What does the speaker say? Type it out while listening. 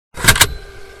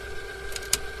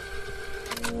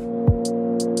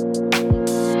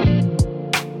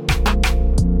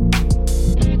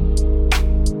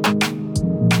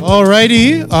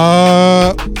Alrighty.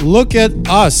 Look at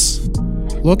us.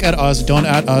 Look at us. Don't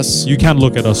at us. You can't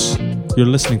look at us. You're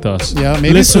listening to us. Yeah,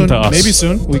 maybe Listen soon. to us. Maybe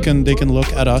soon they can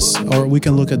look at us, or we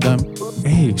can look at them.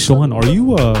 Hey, Sean, are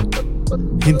you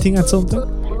hinting at something?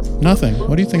 Nothing.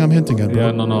 What do you think I'm hinting at? Bro?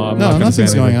 Yeah, no. I'm not gonna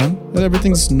nothing's say going anything. on.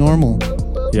 Everything's normal.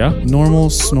 Yeah? Normal.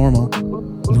 Normal.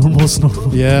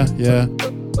 Yeah.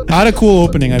 I had a cool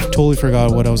opening. I totally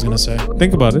forgot what I was gonna say.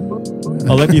 Think about it.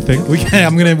 I'll let you think.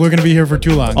 We're gonna be here for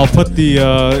too long. I'll put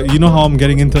the you know how I'm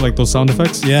getting into like those sound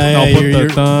effects? Yeah, I'll put you're-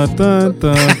 the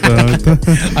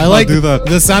I like I'll do that.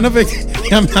 the sound effect.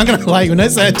 I'm not gonna lie. When I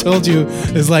said I told you,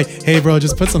 it's like, hey, bro,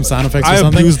 just put some sound effects or I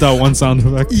something. abused that one sound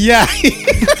effect. Yeah.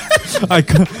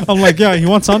 I'm like, yeah, you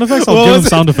want sound effects? I'll What give was him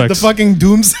sound it? effects. The fucking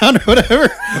doom sound or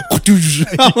whatever.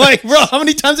 I'm like, bro, how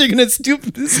many times are you gonna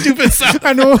stupid sound?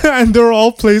 I know, and they're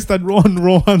all placed on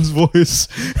Rohan's voice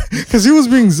because he was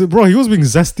being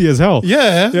zesty as hell.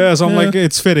 Yeah. So I'm like,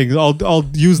 it's fitting. I'll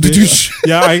use the.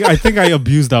 Yeah, I think I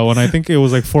abused that one. I think it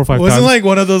was like 4 or 5 Wasn't times. like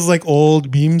one of those like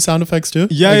old meme sound effects too?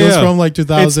 Yeah, It goes yeah. from like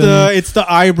 2000. It's the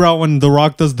eyebrow when The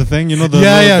Rock does the thing. You know the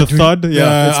thud.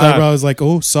 Yeah, it's that. eyebrow is like,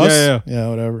 oh, sus. Yeah.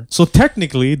 Whatever. So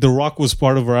technically, The Rock was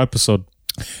part of our episode.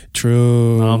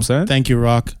 True. Know what I'm saying? Thank you,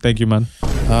 Rock. Thank you, man.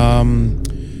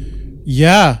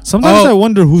 Yeah. Sometimes I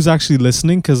wonder who's actually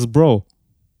listening because, bro,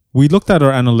 we looked at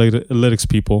our analytics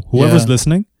people. Whoever's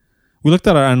listening, we looked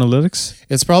at our analytics.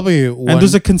 It's probably And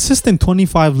there's a consistent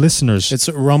 25 listeners. It's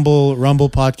Rumble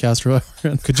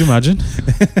podcast. Could you imagine?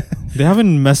 They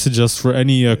haven't messaged us for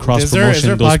any cross Is promotion.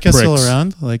 there a those podcast still pricks.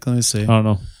 around? Like, let me see. I don't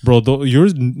know, bro.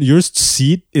 Your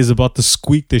seat is about to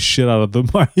squeak the shit out of the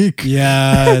mic.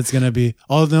 Yeah, it's gonna be.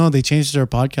 Oh no, they changed their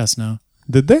podcast now.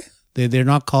 Did they? They're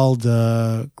not called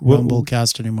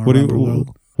Rumblecast anymore.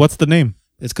 What's the name?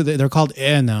 It's good. They're called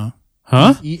now.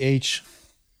 Huh? EH.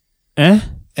 Eh?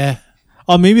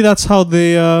 Oh, maybe that's how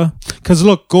they. Because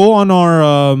look, go on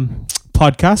our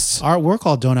podcasts. We're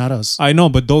called Don't At Us. I know,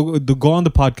 but go on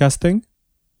the podcast thing.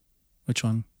 Which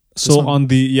one? So on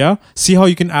the see how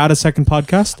you can add a second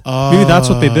podcast. Maybe that's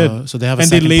what they did. So they have and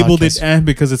they labeled it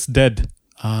because it's dead.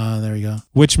 There you go.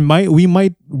 Which we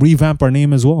might revamp our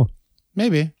name as well.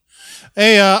 Maybe.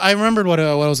 Hey, I remembered what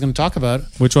I was going to talk about.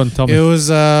 Which one? Tell me. It was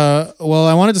I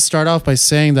wanted to start off by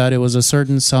saying that it was a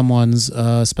certain someone's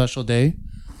special day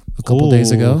a couple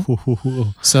days ago.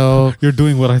 So you're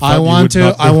doing what I thought I want you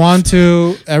would to. I want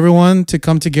to everyone to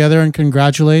come together and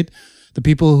congratulate the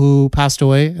people who passed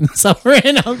away in the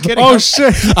Submarine. I'm kidding. Oh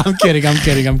shit! I'm kidding.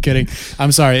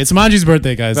 I'm sorry. It's Manji's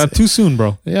birthday, guys. That too soon,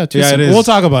 bro. Yeah, too soon. It is. We'll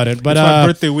talk about it. But it's my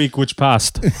birthday week, which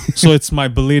passed, so it's my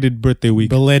belated birthday week.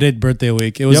 Belated birthday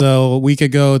week. It was a week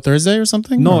ago, Thursday or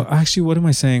something. No, actually, what am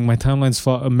I saying? My timeline's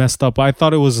messed up. I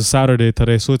thought it was a Saturday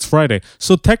today, so it's Friday.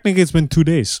 So technically, it's been 2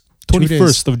 days.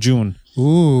 21st of June.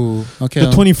 Ooh, okay.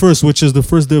 The 21st, which is the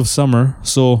first day of summer.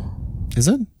 So, is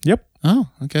it? Yep. Oh,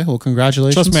 okay. Well,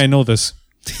 congratulations. Trust me, I know this.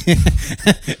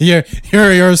 you're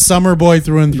a summer boy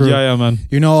through and through. Yeah, man.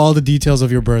 You know all the details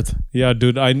of your birth. Yeah,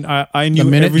 dude. I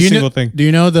knew every single thing. Do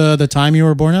you know the time you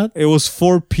were born at? It was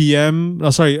 4 p.m.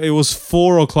 It was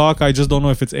 4 o'clock. I just don't know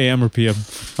if it's a.m. or p.m.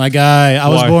 My guy, I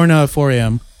was born at 4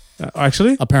 a.m.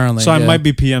 Actually? Apparently. So I might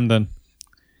be p.m. then.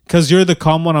 Because you're the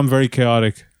calm one, I'm very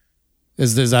chaotic.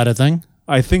 Is that a thing?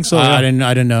 I think so. I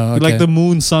didn't know. Okay. Like the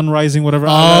moon, sun rising, whatever.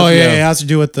 Oh, yeah. It has to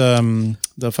do with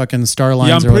the fucking star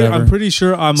lines or whatever. I'm pretty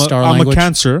sure I'm a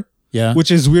Cancer. Yeah. Which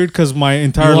is weird because my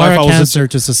entire you life are I was cancer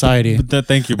to society.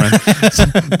 Thank you, man.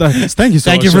 Thank you so much.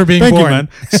 Thank you for being born. You, man.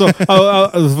 So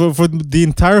for the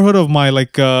entirehood of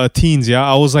my teens,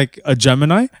 I was like a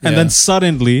Gemini, and then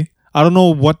suddenly I don't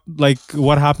know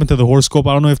what happened to the horoscope.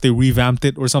 I don't know if they revamped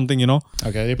it or something. You know?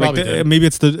 Okay, they probably did. Maybe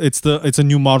it's a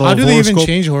new model. How do of they horoscope. even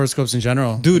change horoscopes in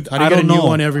general, dude? How do you get a new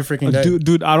one every freaking day,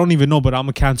 dude. I don't even know, but I'm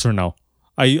a Cancer now.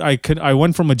 I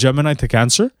went from a Gemini to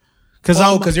Cancer.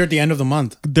 Because you're at the end of the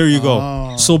month. There you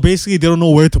go. So basically, they don't know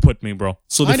where to put me, bro.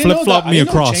 So they flip flop me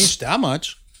across. I didn't know it changed that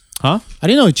much. Huh? I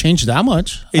didn't know it changed that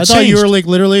much. I thought changed. you were like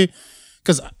literally.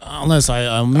 Because unless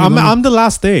I'm the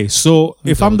last day. So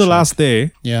if I'm the last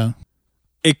day, yeah.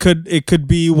 It could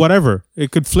be whatever.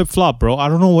 It could flip flop, bro. I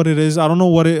don't know what it is. I don't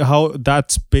know how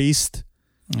that's based.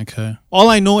 Okay. All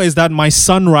I know is that my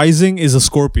sun rising is a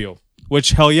Scorpio,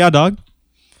 which hell yeah, dog.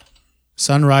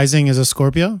 Sun rising is a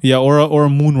Scorpio? Yeah, or a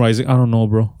moon rising. I don't know,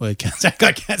 bro. Wait, Cancer. I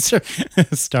got Cancer.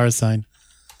 Star sign.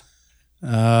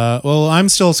 Well, I'm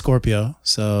still Scorpio,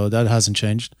 so that hasn't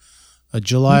changed.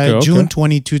 June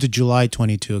 22 to July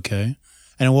 22. Okay.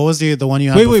 And what was the one you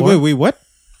had before? Wait. What?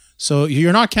 So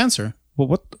you're not Cancer. Well,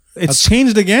 what? It's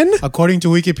changed again? According to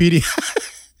Wikipedia.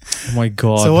 Oh my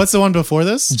god. So what's the one before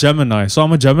this? Gemini. So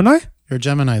I'm a Gemini? You're a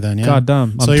Gemini then, yeah. God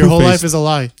damn. So your whole life is a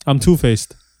lie. I'm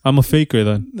two-faced. I'm a faker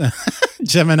then.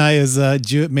 Gemini is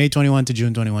May 21 to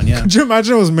June 21, yeah. Could you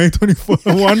imagine it was May 21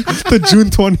 to June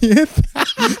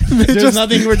 20th? There's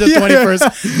nothing for the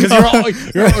 21st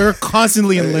because you're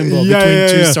constantly in limbo between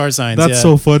two star signs. That's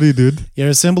so funny, dude. You're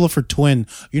a symbol for twin.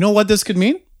 You know what this could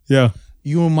mean? Yeah.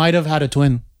 You might have had a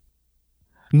twin.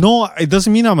 No, it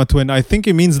doesn't mean I'm a twin. I think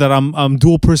it means that I'm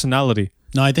dual personality.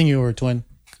 No, I think you were a twin.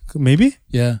 Maybe?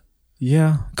 Yeah.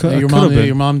 Yeah. Your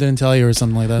mom didn't tell you or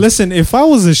something like that. Listen, if I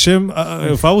was a shim,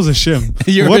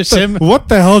 You're a shim? What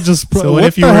the hell just So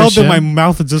what the hell did my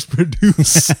mouth just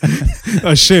produce?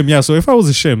 A shim. Yeah, so if I was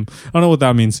a shim, I don't know what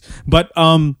that means. But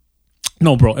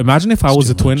no, bro, imagine if I was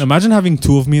a twin. Imagine having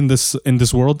two of me in this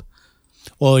world.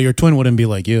 Well, your twin wouldn't be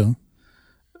like you.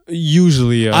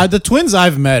 Usually, yeah. The twins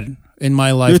I've met in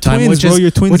my lifetime, twins,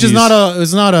 which is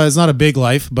not a big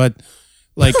life, but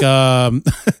like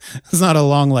it's not a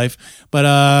long life,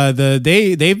 but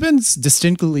they've been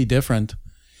distinctly different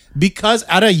because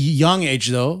at a young age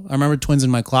though. I remember twins in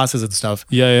my classes and stuff.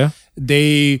 Yeah.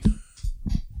 They,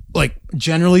 like,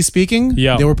 generally speaking,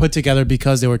 they were put together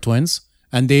because they were twins,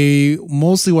 and they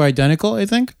mostly were identical, I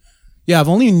think. Yeah, I've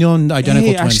only known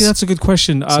identical twins. Actually, that's a good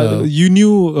question. You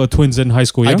knew twins in high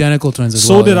school, yeah? Identical twins as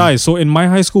well. So did I. So in my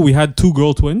high school, we had 2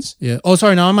 girl twins. Yeah. Oh,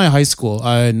 sorry. Not in my high school.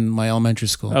 In my elementary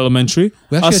school. Elementary.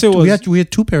 We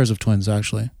had 2 pairs of twins,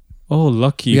 actually. Oh,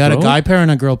 lucky. We had a guy pair and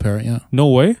a girl pair, yeah. No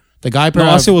way. The guy pair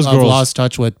I've lost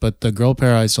touch with, but the girl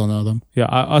pair, I still know them. Yeah,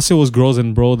 us it was girls,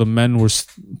 and bro, the men were...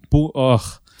 Ugh.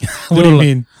 What do you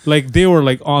mean? Like, they were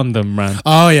like on them, man.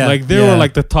 Oh, yeah. Like, they were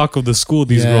like the talk of the school,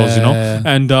 these girls, you know? Yeah.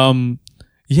 And...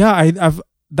 yeah, I've.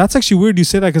 That's actually weird you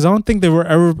say that because I don't think they were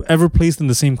ever placed in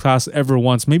the same class ever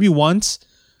once. Maybe once,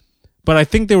 but I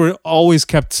think they were always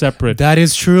kept separate. That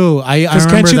is true. I remember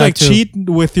can't you that like too. cheat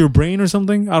with your brain or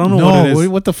something? I don't know what it is.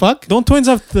 What the fuck? Don't twins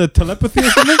have the telepathy or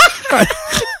something?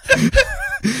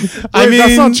 I mean,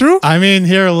 that's not true. I mean,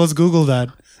 here, let's Google that.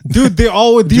 Dude,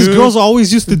 these girls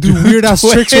always used to do weird ass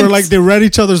tricks where like they read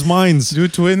each other's minds. Do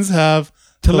twins have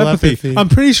telepathy? I'm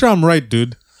pretty sure I'm right,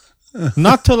 dude.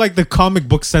 Not to like the comic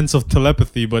book sense of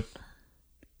telepathy, but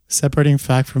separating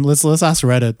fact from let's ask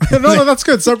Reddit. no, that's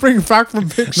good. Separating fact from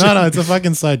fiction. No, it's a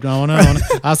fucking site. I want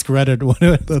to ask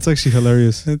Reddit. That's actually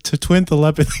hilarious. To twin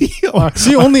telepathy.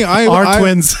 See, only I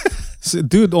twins.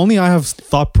 Dude, only I have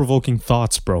thought-provoking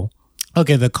thoughts, bro.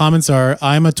 Okay, the comments are: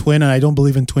 I'm a twin and I don't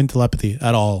believe in twin telepathy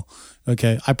at all.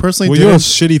 Okay, I personally. Well, you're a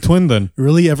shitty twin then.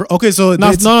 Really ever? Okay, so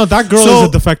no, that girl is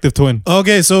a defective twin.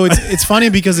 Okay, so it's funny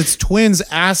because it's twins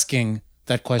asking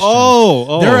that question.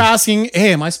 Oh, they're asking,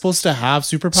 "Hey, am I supposed to have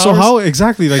superpowers?" So how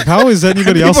exactly? Like, how is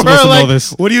anybody else supposed to know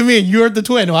this? What do you mean? You're the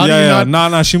twin. How do you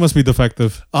not? Nah, she must be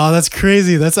defective. Oh, that's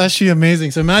crazy. That's actually amazing.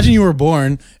 So imagine you were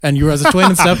born and you were as a twin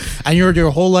and stuff, and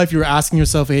your whole life you were asking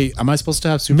yourself, "Hey, am I supposed to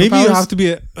have superpowers?" Maybe you have to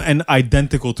be an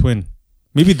identical twin.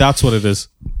 Maybe that's what it is.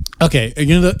 Okay,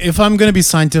 if I'm going to be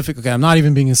scientific, okay, I'm not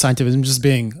even being scientific, I'm just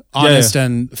being honest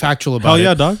and factual about it.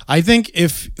 Hell yeah, dog. I think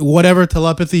if whatever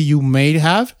telepathy you may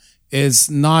have is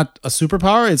not a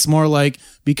superpower, it's more like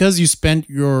because you spent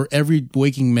your every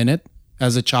waking minute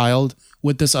as a child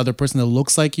with this other person that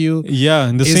looks like you. Yeah,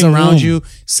 in the is same around room. you,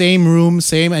 same room,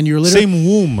 same, and you're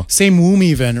literally... Same womb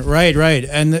even. Right.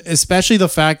 And especially the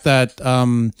fact that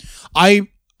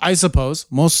I suppose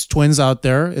most twins out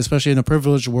there, especially in a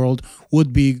privileged world,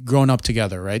 would be grown up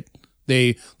together, right?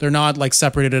 They're not like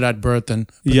separated at birth and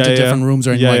put into different rooms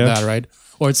or anything like that, right?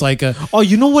 Or it's like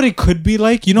you know what it could be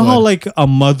like? You know how like a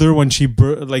mother when she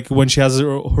has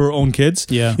her own kids?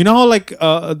 Yeah. You know how like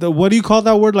what do you call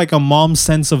that word? Like a mom's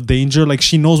sense of danger, like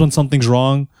she knows when something's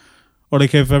wrong. Or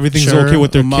like if everything's okay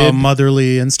with their kid.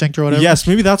 Motherly instinct or whatever. Yes,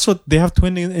 maybe that's what they have,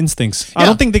 twin instincts. Yeah. I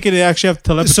don't think they could actually have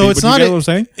telepathy. So it's not. You get what I'm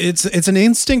saying? It's an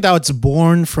instinct that's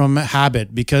born from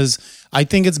habit because I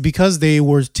think it's because they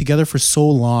were together for so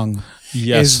long.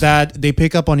 Yes, is that they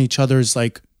pick up on each other's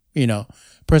like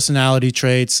personality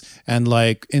traits and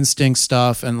like instinct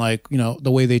stuff and like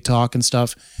the way they talk and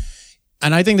stuff.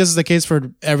 And I think this is the case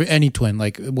for any twin,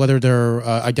 like whether they're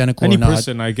identical or not. Any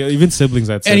person, I guess, even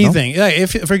siblings, I'd say. Anything. No? Yeah,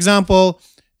 if, for example,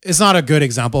 it's not a good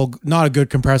example, not a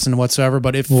good comparison whatsoever,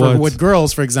 but with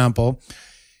girls, for example,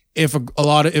 if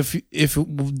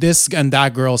this and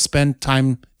that girl spend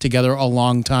time together a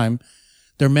long time,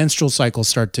 their menstrual cycles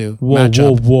start to match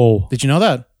up. Whoa. Did you know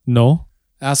that? No.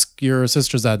 Ask your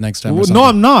sisters that next time. No,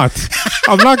 I'm not.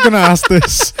 I'm not gonna ask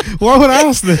this. Why would I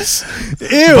ask this?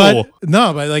 Ew.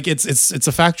 But like it's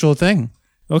a factual thing.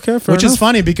 Okay, fair Which enough. is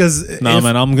funny because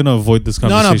man, I'm gonna avoid this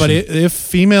conversation. No, but if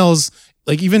females,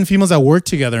 like even females that work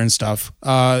together and stuff,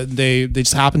 they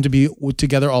just happen to be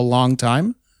together a long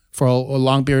time, for a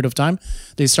long period of time,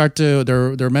 they start to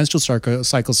their menstrual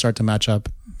cycles start to match up.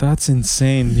 That's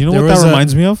insane. You know There what was that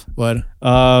reminds me of? What?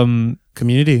 Um,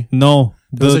 Community. no.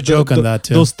 There was a joke on that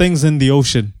too. Those things in the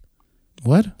ocean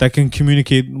What? that can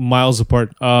communicate miles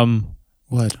apart.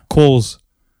 What? Coals.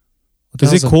 What the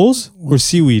Is hell's it coals or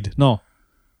seaweed? No.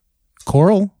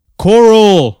 Coral?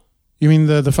 Coral. You mean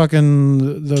the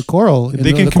fucking the coral?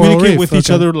 They can the coral communicate reef, with each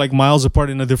other like miles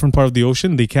apart in a different part of the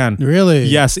ocean. They can. Really?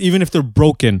 Yes, even if they're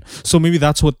broken. So maybe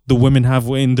that's what the women have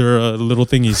in their little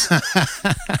thingies.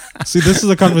 See, this is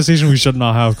a conversation we should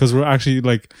not have because we're actually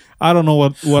like, I don't know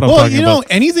what I'm talking about. Well, you know,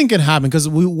 anything can happen because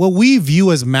what we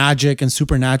view as magic and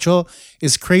supernatural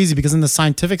is crazy because in the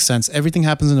scientific sense, everything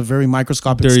happens in a very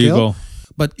microscopic There scale. you go.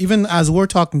 But even as we're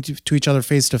talking to each other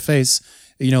face to face,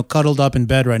 you know, cuddled up in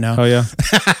bed right now. Oh yeah.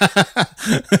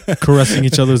 Caressing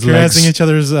each other's Caressing legs. each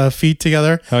other's feet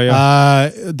together. Oh, yeah.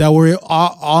 That we're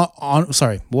on.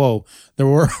 Sorry, whoa. That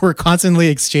we're constantly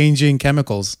exchanging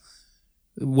chemicals,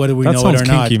 whether we That know it sounds or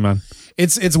kinky, not. man.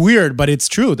 It's weird, but it's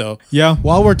true though. Yeah.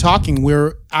 While we're talking,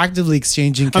 we're actively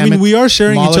exchanging. I mean, we are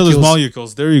sharing each other's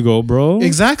molecules. There you go, bro.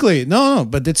 Exactly. No,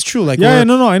 but it's true. Like, Yeah,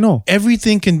 no, I know.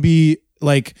 everything can be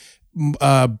like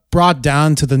brought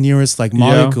down to the nearest like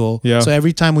molecule. yeah. So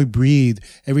every time we breathe,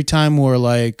 every time we're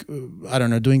like, I don't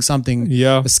know, doing something,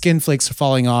 Yeah. the skin flakes are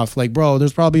falling off. Like, bro,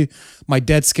 there's probably my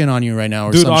dead skin on you right now,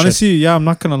 or Dude, some honestly, yeah, I'm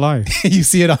not gonna lie. shit. You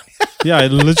see it on. Yeah, I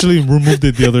literally removed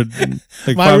it the other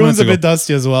like My 5 room's minutes a ago. bit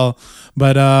dusty as well,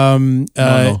 but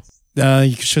No.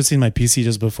 you should have seen my PC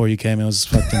just before you came. It was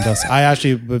fucking dusty. I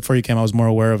actually, before you came, I was more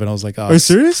aware of it. I was like, oh, Are you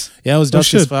serious? yeah, it was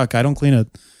dusty as shit. fuck. I don't clean it.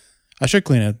 I should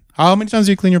clean it. How many times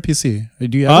do you clean your PC?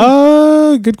 Do you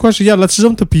ever? Good question. Yeah, let's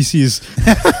jump to PCs.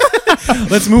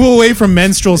 Let's move away from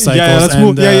menstrual cycles. Yeah, let's and,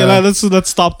 move. Let's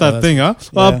stop that thing, huh?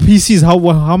 yeah. PCs.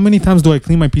 How many times do I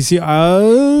clean my PC?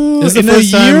 This is the in a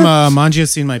first year? time Manji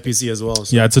has seen my PC as well.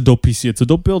 So. Yeah, it's a dope PC. It's a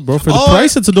dope build, bro. For the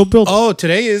price, it's a dope build. Oh,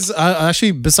 today is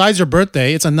actually, besides your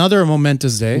birthday, it's another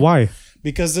momentous day. Why?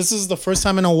 Because this is the first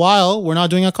time in a while we're not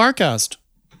doing a car cast.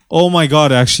 Oh my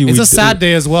god! Actually, It's a sad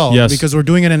day as well. Yes. Because we're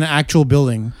doing it in an actual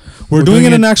building. We're doing it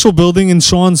in an actual building in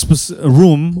Sean's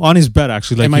room on his bed.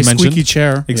 Actually, like in my you mentioned. squeaky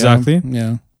chair. Exactly.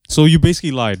 Yeah. So you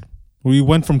basically lied. We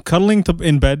went from cuddling to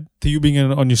in bed to you being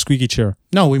on your squeaky chair.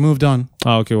 No, we moved on.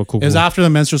 Oh, okay. Well, cool. It was cool. after the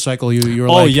menstrual cycle. You were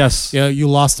Oh, like, yes. Yeah, you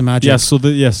lost the magic. Yes. So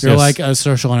yes. You're yes. like,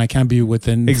 Sir Sean, I can't be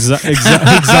within exactly.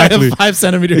 5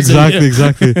 centimeters.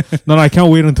 Exactly. No, I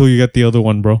can't wait until you get the other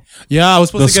one, bro. Yeah, I was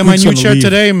supposed The to get my squeak's new gonna chair leave.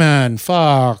 today, man.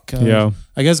 Fuck. Yeah.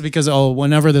 I guess because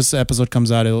whenever this episode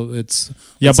comes out, it's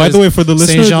Yeah. it By says the way, for the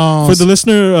listener,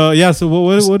 Saint-Jean's- yeah. So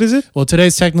what is it? Well,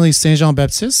 today's technically Saint Jean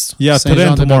Baptiste. Yeah, Saint today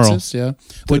and Jean the tomorrow. Baptiste, yeah,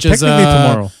 which is Technically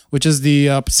tomorrow. which is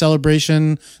the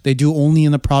celebration they do only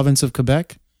in the province of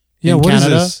Quebec. Yeah. in What is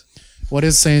Canada. this? What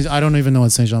is Saint? I don't even know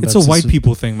what Saint Jean. It's Baptiste a white is.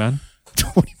 people thing, man.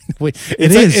 Wait,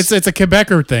 It it's is. it's a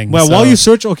Quebecer thing. Well, so- while you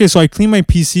search, okay, so I clean my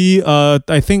PC.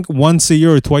 I think once a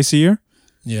year or twice a year.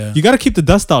 yeah, You got to keep the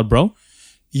dust out, bro,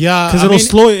 yeah, because I it'll mean,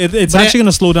 slow. It's but actually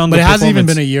gonna slow down. But the it hasn't even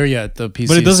performance. been a year yet. The PC,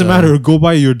 But it doesn't so- matter. Go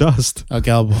buy your dust. Okay,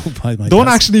 I'll buy my. Don't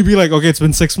dust. actually be like, okay, it's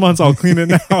been 6 months. I'll clean it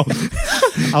now.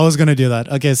 I was gonna do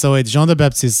that. Okay, so it's Jean de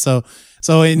Baptiste.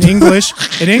 So in English,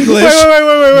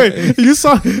 Wait. You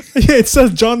saw? Yeah, it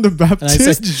says John the and I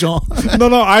said Baptist. Jean.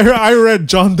 No. I read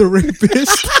John the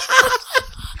Rapist.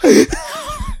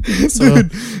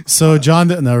 So John,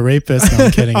 no rapist. No,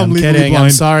 I'm kidding. I'm legally kidding. I'm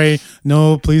blind. sorry.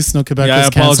 No, please, no Quebecers Yeah, I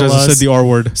cancel apologize. I us. said the R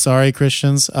word. Sorry,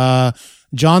 Christians.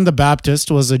 John the Baptist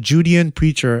was a Judean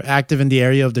preacher active in the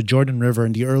area of the Jordan River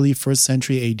in the early 1st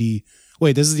century AD.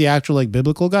 Wait, this is the actual like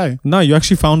biblical guy? No, you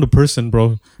actually found a person,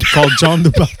 bro, called John the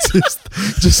Baptist.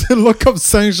 Just look up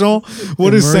Saint Jean.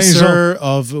 What is Saint Jean? Immerser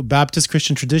of Baptist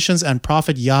Christian traditions and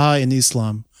prophet Yah in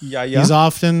Islam. Yeah. He's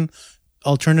often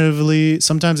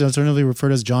sometimes alternatively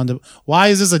referred as John the. Why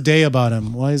is this a day about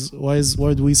him? Why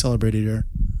do we celebrate it here?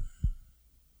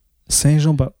 Saint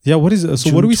Jean. Yeah. What is it? So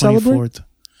June what do we 24th. celebrate?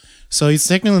 So it's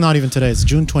technically not even today. It's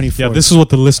June 24th. Yeah, this is what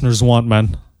the listeners want,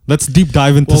 man. Let's deep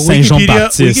dive into Saint Jean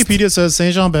Baptiste. Wikipedia says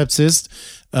Saint Jean Baptiste,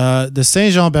 the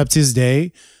Saint Jean Baptiste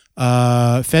Day,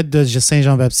 fête de Saint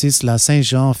Jean Baptiste, la Saint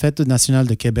Jean, fête nationale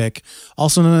de Québec,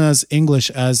 also known as English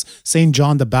as Saint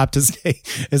John the Baptist Day,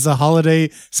 is a holiday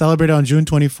celebrated on June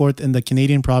 24th in the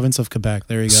Canadian province of Quebec.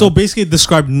 There you go. So basically, it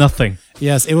described nothing.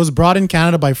 Yes, it was brought in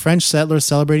Canada by French settlers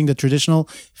celebrating the traditional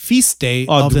feast day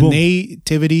of the boom.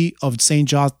 nativity of Saint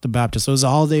John the Baptist. So it was a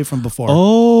holiday from before.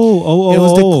 Oh. It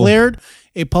was declared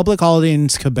a public holiday in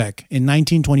Quebec in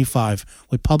 1925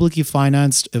 with publicly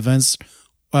financed events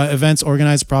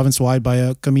organized province-wide by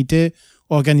a comité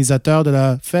organisateur de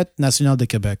la Fête nationale de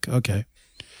Québec. Okay.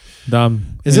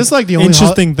 Damn. Is this like the only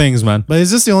interesting things, man? But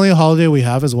is this the only holiday we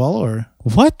have as well, or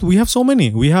what? We have so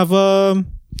many. We have the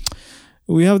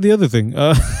other thing.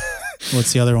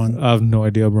 what's the other one? I have no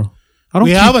idea, bro.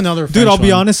 We have another French dude. I'll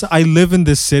be one. honest. I live in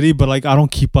this city, but like I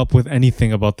don't keep up with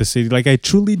anything about this city. Like I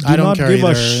truly do not give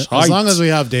a shit. As long as we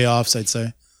have day offs, I'd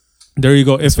say. There you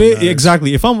go.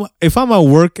 Exactly. If I'm at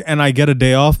work and I get a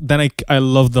day off, then I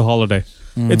love the holiday.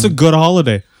 It's a good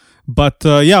holiday. But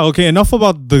yeah, okay. Enough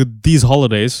about these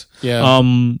holidays.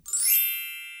 Yeah.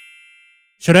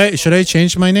 Should I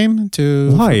change my name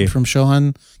to why from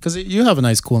Shohan? Because you have a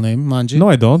nice cool name, Manji. No,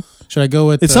 I don't. Should I go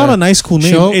with? It's not a nice cool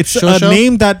name. It's a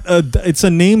name that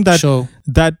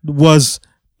that was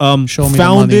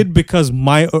founded because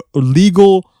my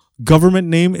legal government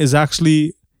name is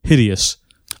actually hideous.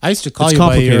 I used to call you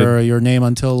by your name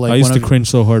until like I used to cringe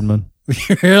so hard, man.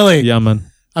 Really? Yeah, man.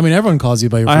 I mean, everyone calls you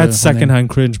by your. I had secondhand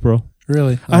cringe, bro.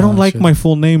 Really? I don't like my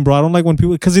full name, bro. I don't like when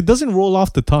people because it doesn't roll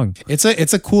off the tongue. It's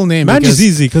a cool name. Manji's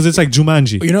easy because it's like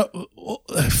Jumanji. You know,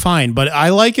 fine, but I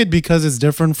like it because it's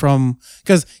different from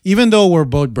because even though we're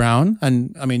both brown,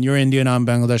 and I mean you're Indian, I'm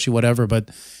Bangladeshi, whatever, but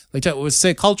like we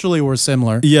say culturally we're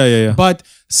similar. Yeah. But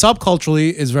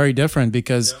subculturally is very different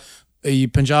because.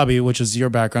 Punjabi, which is your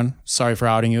background. Sorry for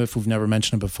outing you if we've never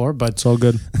mentioned it before, but it's all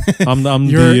good. I'm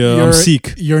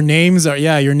Sikh. Your names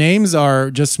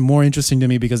are just more interesting to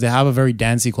me because they have a very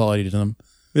dancey quality to them.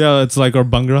 Yeah, it's like our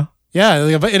Bhangra.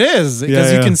 Yeah, but it is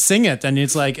because you can sing it and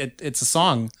it's like it's a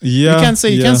song. Yeah, you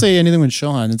can't say anything with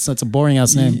Shohan. It's a boring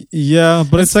ass name. Yeah,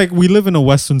 but it's like we live in a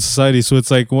Western society, so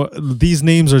it's like these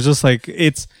names are just like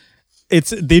it's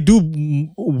they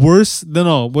do worse than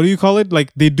what do you call it?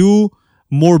 Like they do.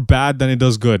 More bad than it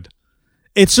does good.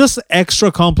 It's just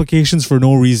extra complications for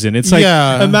no reason. It's like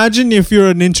imagine if you're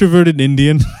an introverted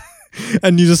Indian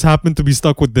and you just happen to be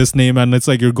stuck with this name and it's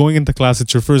like you're going into class,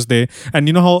 it's your first day, and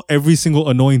you know how every single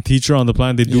annoying teacher on the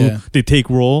planet they take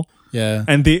roll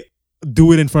and they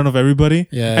do it in front of everybody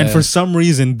and for some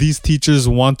reason these teachers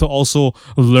want to also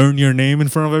learn your name in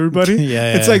front of everybody.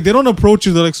 It's like they don't approach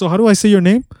you, they're like, so how do I say your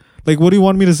name? Like, what do you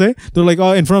want me to say? They're like,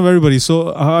 oh, in front of everybody.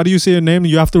 So, how do you say your name?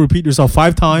 You have to repeat yourself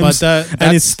 5 times,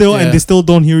 and it's still, and they still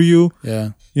don't hear you.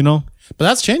 Yeah, you know. But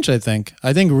that's changed. I think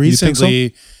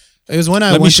recently. It was when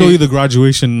Let me show you the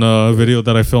graduation video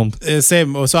that I filmed.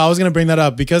 Same. So I was gonna bring that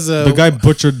up because the guy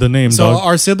butchered the name. So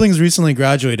our siblings recently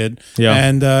graduated. Yeah,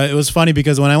 and it was funny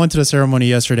because when I went to the ceremony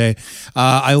yesterday,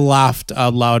 I laughed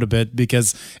out loud a bit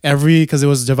because it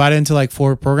was divided into like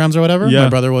 4 programs or whatever. Yeah. My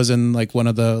brother was in like one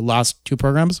of the last 2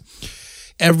 programs.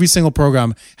 Every single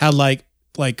program had like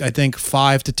I think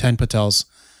 5 to 10 Patels.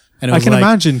 And it was I can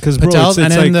imagine because bro, it's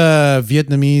and then the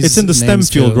Vietnamese. It's in the STEM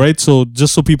field, right? So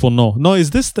just so people know. No,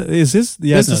 is this business.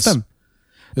 It's the STEM.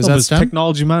 Is that STEM?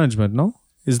 Technology management? No,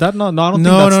 is that not? No, I don't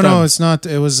think that's STEM. No, it's not.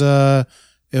 It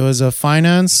was a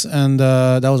finance, and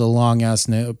that was a long ass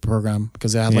program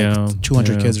because they had like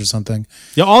 200 kids or something.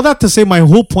 Yeah, all that to say, my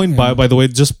whole point by the way,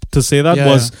 just to say that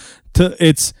was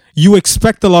you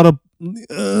expect a lot of.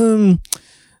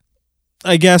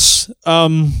 I guess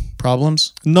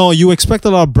problems. No, you expect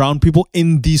a lot of brown people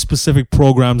in these specific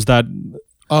programs that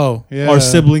our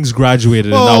siblings graduated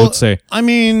in, I would say. I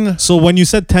mean, so when you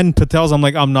said 10 Patels, I'm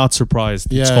like, I'm not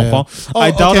surprised. Yeah.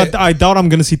 I doubt I'm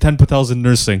gonna see 10 Patels in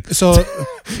nursing. So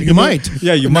you might.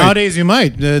 Yeah, you might. Nowadays you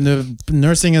might. The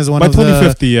nursing is one by of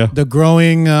 2050, the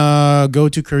growing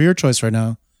go-to career choice right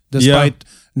now. Despite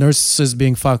nurses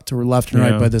being fucked left and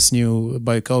right by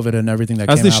COVID and everything that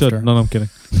came after. As they should. No, I'm kidding.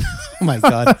 Oh my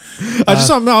god!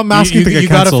 I'm asking to get canceled. You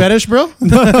got a fetish, bro?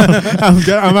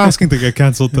 I'm asking to get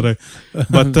canceled today.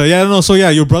 But So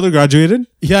your brother graduated?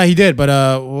 Yeah, he did. But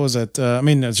what was it? I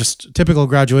mean, it's just typical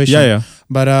graduation. Yeah.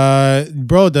 But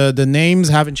bro, the names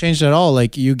haven't changed at all.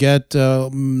 Like you get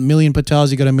a million Patels,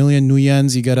 you get a million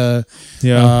Nguyens, you get a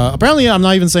apparently, I'm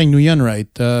not even saying Nguyen right.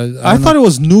 I thought it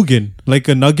was Nugan, like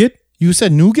a nugget. You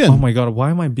said Nugan. Oh my god! Why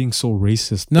am I being so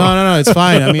racist? No, it's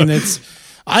fine. I mean, it's.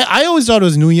 I always thought it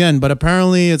was Nguyen, but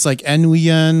apparently it's like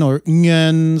Nguyen or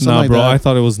Nguyen. Something like that. I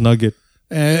thought it was Nugget.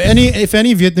 If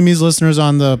any Vietnamese listeners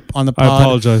on the pod, I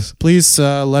apologize. Please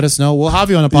let us know. We'll have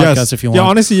you on a podcast if you want. Yeah,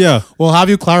 honestly, we'll have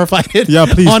you clarify it. Yeah,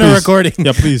 please, on a recording.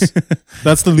 Yeah, please.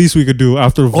 That's the least we could do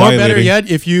after violating. Or better yet,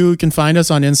 if you can find us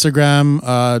on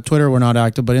Instagram, Twitter, we're not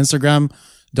active, but Instagram,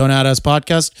 Don't Add Us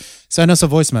Podcast. Send us a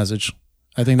voice message.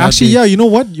 I think actually, you know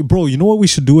what, bro? You know what we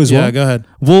should do as well? Yeah, go ahead.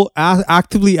 We'll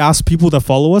actively ask people that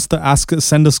follow us to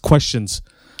send us questions.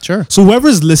 Sure. So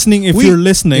whoever's listening, if you're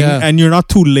listening and you're not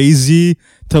too lazy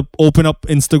to open up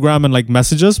Instagram and like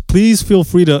message us, please feel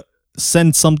free to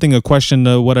send something, a question,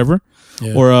 whatever.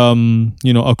 or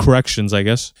a corrections, I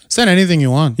guess. Send anything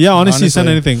you want. Yeah, honestly, send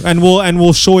anything, and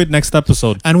we'll show it next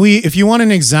episode. And if you want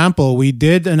an example, we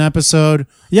did an episode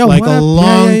a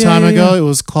long time ago. It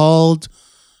was called.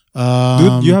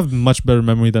 Dude, you have much better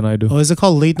memory than I do. Oh, is it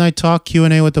called Late Night Talk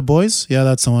Q&A with the Boys? Yeah,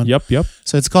 that's the one. Yep.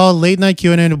 So it's called Late Night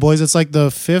Q&A with the Boys. It's like the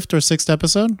 5th or 6th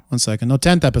episode. 1 second. No,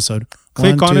 10th episode.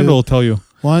 Click on it, it'll tell you.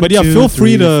 But feel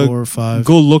free to 4, 5,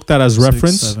 go look that as 6,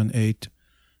 reference. 7, 8,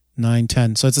 9,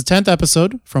 10. So it's the 10th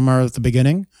episode from the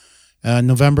beginning.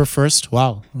 November 1st.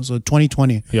 Wow. It was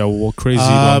 2020. Yeah, well, crazy.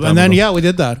 And then, we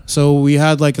did that. So we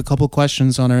had like a couple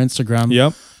questions on our Instagram.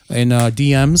 Yep. In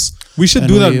DMs. We should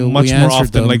do that much more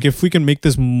often. Them. Like if we can make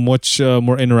this much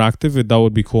more interactive, that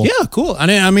would be cool. Yeah, cool. And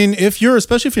I mean,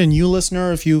 especially if you're a new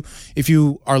listener, if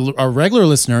you are a regular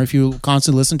listener, if you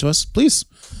constantly listen to us, please.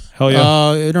 Hell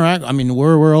yeah. Interact. I mean,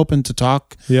 we're open to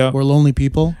talk. Yeah. We're lonely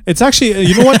people. It's actually,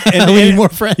 you know what? And we need more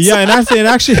friends. Yeah, and actually,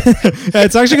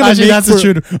 it's actually going to make that's the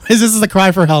truth. This is the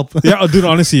cry for help. Yeah, dude,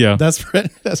 honestly, yeah. That's pretty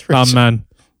man.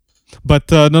 But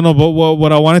but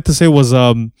what I wanted to say was,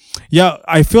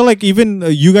 I feel like even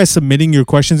you guys submitting your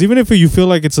questions, even if you feel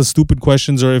like it's a stupid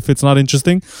questions or if it's not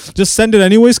interesting, just send it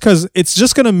anyways, because it's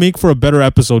just going to make for a better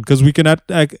episode, because we can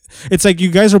it's like you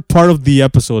guys are part of the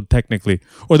episode technically,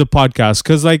 or the podcast,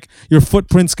 because like your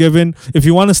footprint's given. If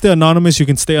you want to stay anonymous, you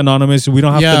can stay anonymous. We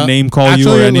don't have to name call you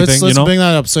or anything. Let's bring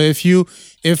that up. So if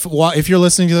you're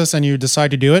listening to this and you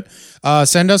decide to do it,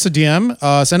 send us a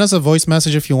DM, send us a voice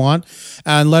message if you want,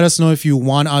 and let us know if you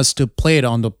want us to play it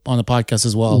on the podcast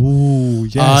as well. Ooh,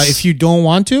 yes. If you don't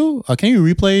want to, can you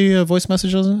replay voice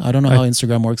messages? I don't know how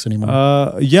Instagram works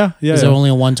anymore. Yeah. Is there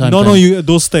only a one-time thing? No,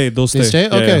 those stay. They stay?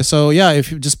 Okay, yeah. So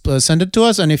if you just send it to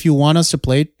us, and if you want us to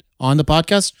play it on the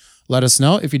podcast, let us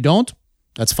know. If you don't,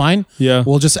 that's fine. Yeah.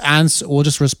 We'll just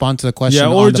respond to the question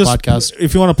on the podcast.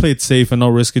 If you want to play it safe and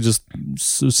not risk it, just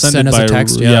send it us by a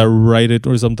text. Write it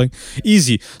or something.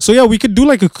 Easy. So we could do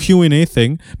like a Q&A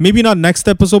thing. Maybe not next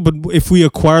episode, but if we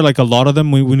acquire like a lot of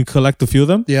them, we collect a few of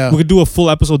them. Yeah. We could do a full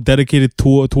episode dedicated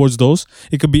towards those.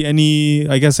 It could be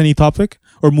any topic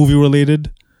or movie related.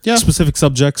 Yeah. Specific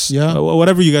subjects. Yeah.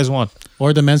 Whatever you guys want.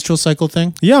 Or the menstrual cycle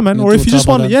thing. Yeah, man. Or if you just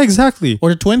want, exactly.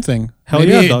 Or the twin thing. Hell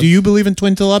yeah. Do you believe in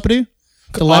twin telepathy?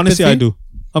 Honestly, I do.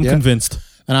 I'm convinced.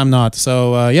 And I'm not.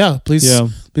 So,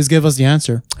 please give us the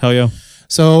answer. Hell yeah.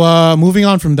 So, moving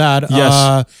on from that,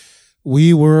 yes.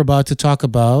 We were about to talk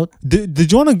about... Did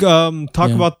you want to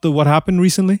talk about what happened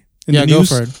recently in the news?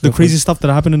 Go for it. The crazy stuff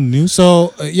that happened in the news?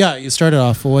 So, you started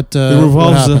off. What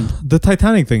revolves happened? The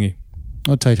Titanic thingy.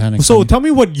 What Titanic So, tell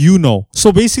me what you know.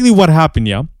 So, basically what happened,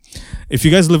 if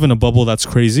you guys live in a bubble, that's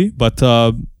crazy. But...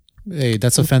 hey,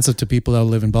 that's offensive to people that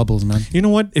live in bubbles, man. You know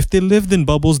what? If they lived in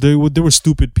bubbles, they were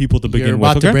stupid people to begin with.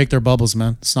 You're about to break their bubbles,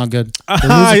 man. It's not good.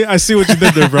 I see what you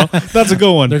did there, bro. That's a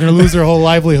good one. They're going to lose their whole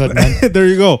livelihood, man. There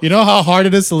you go. You know how hard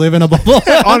it is to live in a bubble?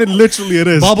 Literally it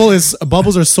is.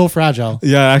 Bubbles are so fragile.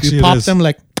 Yeah, actually you pop them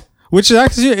like... Which is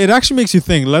actually makes you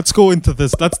think. Let's go into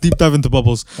this. Let's deep dive into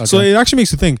bubbles. Okay. So it actually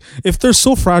makes you think. If they're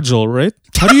so fragile, right?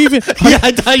 How do you even...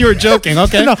 I thought you were joking.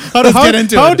 Okay. No, let's get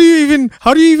into it.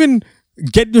 How do you even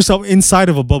get yourself inside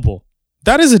of a bubble?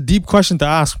 That is a deep question to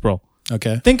ask, bro.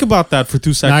 Okay. Think about that for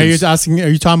 2 seconds. Are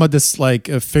you talking about this like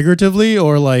figuratively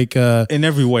or like... in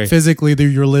every way. Physically,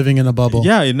 you're living in a bubble?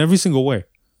 Yeah, in every single way.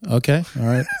 Okay. All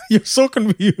right. You're so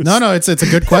confused. No, it's a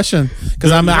good question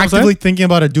because I'm actively thinking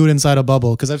about a dude inside a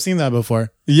bubble because I've seen that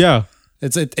before. Yeah.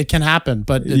 It can happen,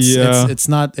 but it's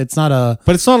not a...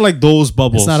 But it's not like those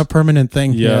bubbles. It's not a permanent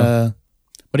thing. Yeah.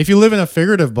 But if you live in a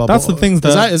figurative bubble... That's the things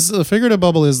that... Is the figurative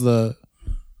bubble is the...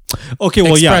 Okay,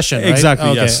 well, expression, yeah, right? exactly.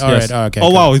 Okay, yes, all yes. right, okay. Oh,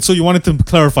 cool. Wow! So you wanted to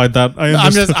clarify that?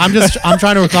 I'm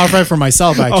trying to clarify for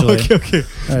myself. Actually, okay,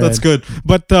 that's good.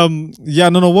 But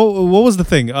what was the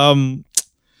thing?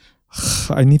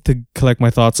 I need to collect my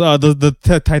thoughts.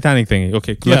 The Titanic thing.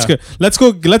 Okay, let's get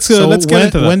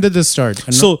into that. When did this start?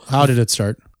 And so how did it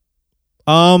start?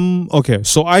 Okay,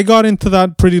 so I got into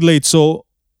that pretty late. So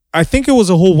I think it was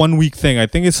a whole 1 week thing. I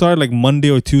think it started like Monday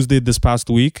or Tuesday this past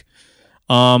week.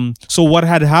 So what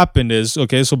had happened is,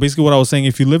 okay, so basically what I was saying,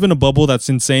 if you live in a bubble, that's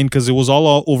insane because it was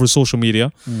all over social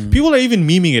media. People are even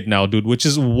memeing it now, dude, which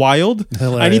is wild.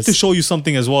 Hilarious. I need to show you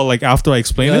something as well, like after I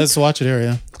explain it. Let's watch it here,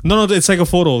 yeah. No, it's like a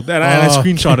photo. And I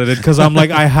screenshotted it because I'm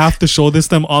like, I have to show this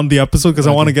them on the episode because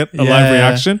I want to get a live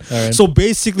reaction. Right. So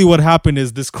basically what happened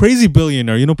is this crazy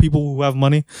billionaire, you know, people who have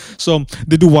money. So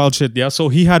they do wild shit, yeah. So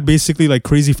he had basically like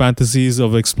crazy fantasies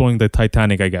of exploring the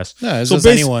Titanic, I guess. Yeah, it's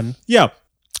anyone. Yeah.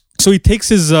 So he takes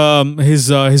his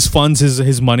funds,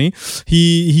 his money.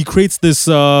 He creates this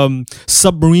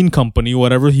submarine company,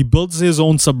 whatever. He builds his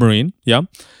own submarine, yeah.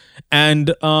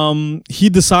 And he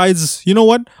decides, you know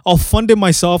what? I'll fund it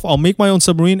myself. I'll make my own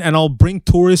submarine and I'll bring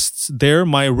tourists there,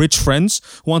 my rich friends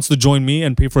who wants to join me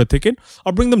and pay for a ticket.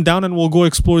 I'll bring them down and we'll go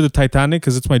explore the Titanic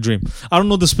because it's my dream. I don't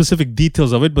know the specific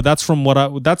details of it, but that's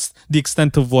that's the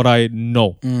extent of what I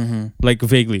know, like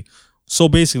vaguely. So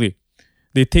basically,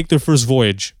 they take their first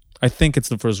voyage. I think it's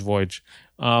the first voyage,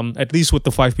 at least with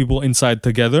the 5 people inside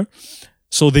together.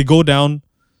 So they go down.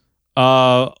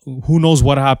 Who knows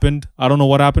what happened? I don't know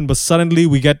what happened, but suddenly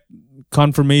we get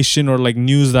confirmation or like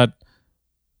news that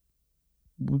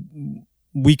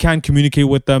we can't communicate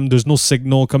with them. There's no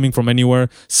signal coming from anywhere.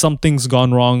 Something's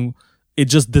gone wrong. It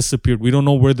just disappeared. We don't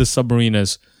know where the submarine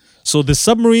is. So the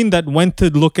submarine that went to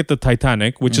look at the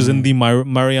Titanic, which is in the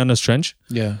Marianas Trench.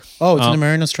 Yeah. Oh, it's in the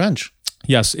Marianas Trench.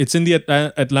 Yes, it's in the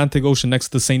Atlantic Ocean next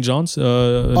to St. John's.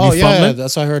 Oh, yeah,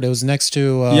 that's what I heard. It was next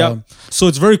to... yeah, so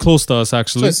it's very close to us,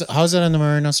 actually. So how's it in the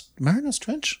Marianas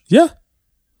Trench? Yeah.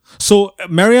 So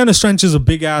Marianas Trench is a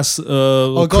big-ass it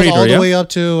goes crater, all the way up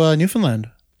to Newfoundland.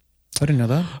 I didn't know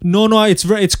that. No,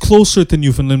 it's closer to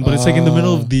Newfoundland, but it's like in the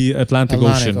middle of the Atlantic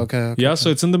Ocean. Okay. Yeah,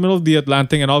 so it's in the middle of the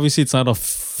Atlantic, and obviously it's not a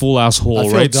full asshole, I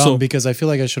feel right? dumb because I feel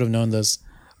like I should have known this.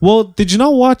 Well, did you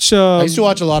not watch? I used to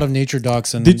watch a lot of nature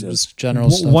docs and just general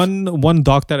stuff. One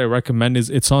doc that I recommend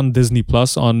it's on Disney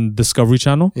Plus on Discovery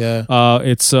Channel. Yeah.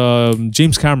 It's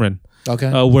James Cameron.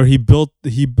 Okay. Where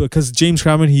because James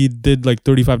Cameron he did like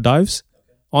 35 dives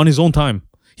on his own time.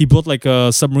 He built like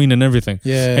a submarine and everything.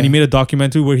 Yeah. And he made a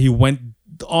documentary where he went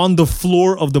on the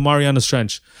floor of the Marianas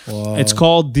Trench. Whoa. It's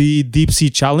called the Deep Sea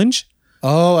Challenge.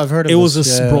 Oh, I've heard of it.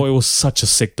 It Bro, it was such a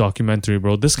sick documentary,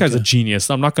 bro. This guy's a genius.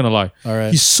 I'm not gonna lie. All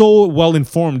right. He's so well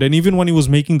informed, and even when he was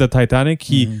making the Titanic,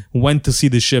 he went to see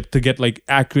the ship to get like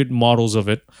accurate models of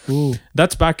it. Ooh.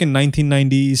 That's back in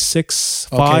 1996,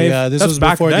 Okay, 5. yeah, this That's was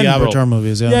back before then, the Avatar bro.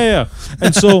 movies. Yeah. Yeah.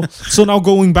 And so now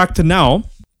going back to now,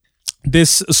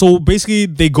 so basically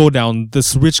they go down.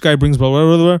 This rich guy brings blah blah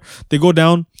blah blah. They go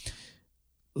down.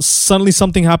 Suddenly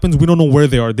something happens. We don't know where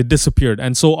they are. They disappeared.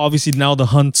 And so obviously now the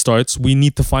hunt starts. We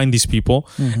need to find these people.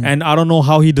 And I don't know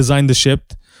how he designed the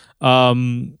ship.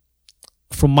 From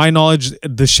my knowledge,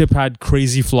 the ship had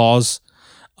crazy flaws.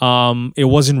 It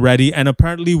wasn't ready. And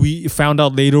apparently we found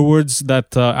out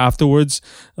afterwards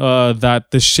that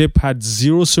the ship had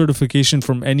 0 certification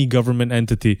from any government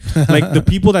entity. Like the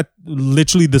people that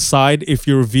literally decide if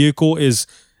your vehicle is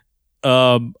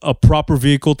a proper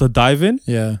vehicle to dive in.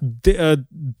 Yeah.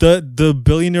 The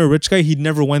billionaire rich guy, he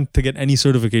never went to get any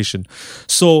certification.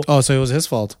 So so it was his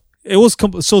fault. It was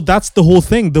so that's the whole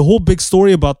thing. The whole big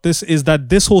story about this is that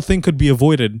this whole thing could be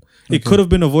avoided. Okay. It could have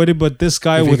been avoided, but this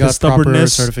guy with his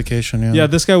stubbornness, certification, yeah,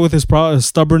 this guy with his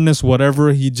stubbornness,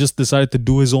 whatever, he just decided to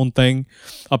do his own thing.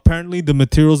 Apparently, the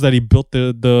materials that he built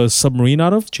the submarine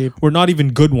out of were not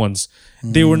even good ones.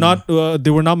 They were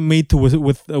not made to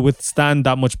withstand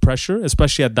that much pressure,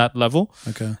 especially at that level.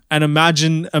 Okay. And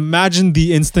imagine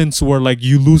the instance where like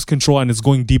you lose control and it's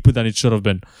going deeper than it should have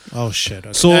been. Oh shit.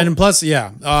 Okay. So and plus, you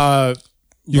get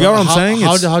what I'm saying?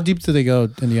 How deep do they go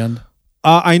in the end?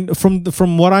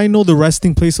 From what I know, the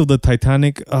resting place of the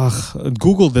Titanic.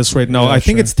 Google this right now. Yeah, I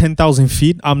think it's 10,000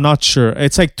 feet. I'm not sure.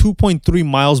 It's like 2.3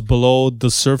 miles below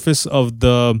the surface of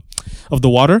the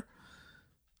water.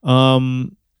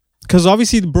 Because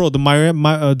obviously, bro,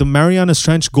 the Marianas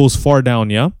Trench goes far down,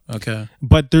 yeah? Okay.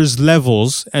 But there's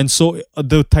levels, and so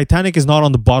the Titanic is not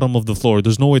on the bottom of the floor.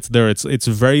 There's no way it's there.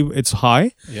 It's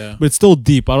high, yeah, but it's still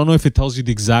deep. I don't know if it tells you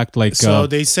the exact, like... So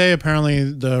they say apparently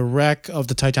the wreck of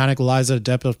the Titanic lies at a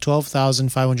depth of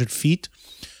 12,500 feet,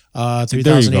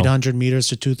 3,800 meters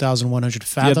to 2,100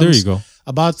 fathoms. Yeah, there you go.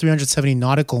 About 370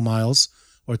 nautical miles,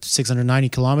 or 690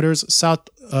 kilometers,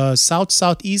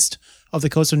 southeast of the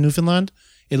coast of Newfoundland.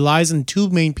 It lies in 2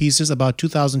 main pieces, about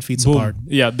 2,000 feet apart.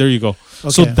 Yeah, there you go.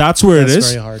 Okay. So that's where it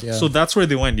is. Very hard, yeah. So that's where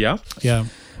they went, yeah? Yeah.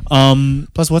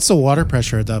 Plus, what's the water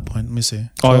pressure at that point? Let me see.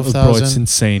 Oh, bro, it's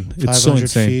insane. It's so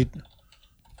insane. Feet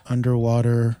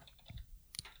underwater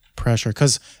pressure.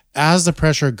 Because as the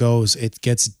pressure goes, it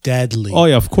gets deadly. Oh,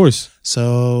 yeah, of course.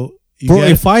 So...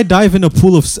 if I dive in a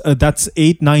pool of that's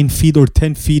 8, 9 feet or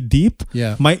 10 feet deep,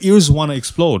 yeah, my ears want to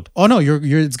explode. Oh no,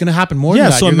 it's gonna happen more than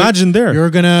that. So imagine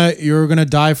you're gonna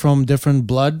die from different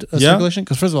blood circulation,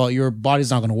 because first of all, your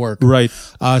body's not gonna work. Right.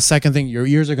 Second thing, your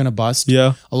ears are gonna bust.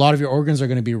 Yeah. A lot of your organs are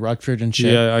gonna be ruptured and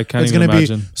shit. Yeah, I can't even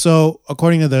imagine. So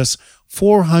according to this,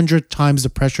 400 times the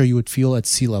pressure you would feel at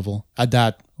sea level at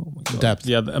that depth.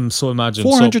 Yeah, so imagine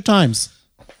 400 times.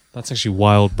 That's actually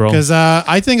wild, bro. Because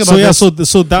I think about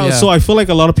so I feel like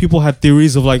a lot of people had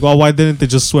theories of like, well, why didn't they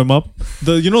just swim up?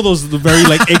 Those very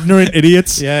like ignorant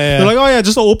idiots. Yeah. They're like, oh yeah,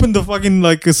 just open the fucking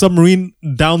like a submarine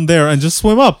down there and just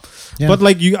swim up. Yeah. But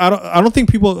like I don't think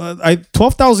people.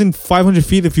 12,500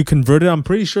 feet. If you convert it, I'm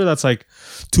pretty sure that's like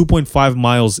 2.5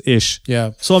 miles ish.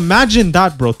 Yeah. So imagine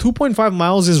that, bro. 2.5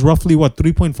 miles is roughly what,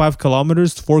 3.5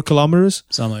 kilometers, 4 kilometers,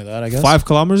 Something like that, I guess. 5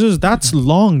 kilometers. That's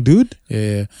long, dude.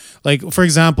 Yeah. Like, for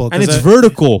example. And it's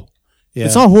vertical. Yeah.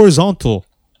 It's not horizontal.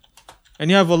 And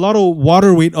you have a lot of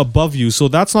water weight above you. So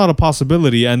that's not a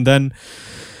possibility. And then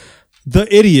the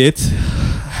idiot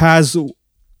has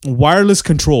wireless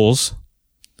controls.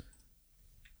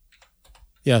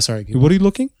 Yeah, sorry. What are you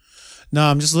looking? No,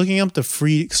 I'm just looking up the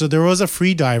free. So there was a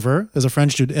free diver. There's a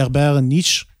French dude, Herbert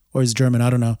Nietzsche, or he's German, I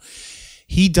don't know.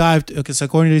 He dived, okay, so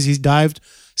according to this, he dived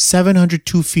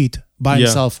 702 feet by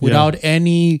himself without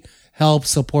any help,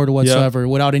 support whatsoever,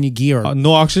 without any gear.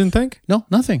 No oxygen tank? No,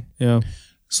 nothing. Yeah.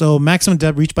 So maximum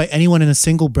depth reached by anyone in a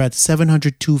single breath,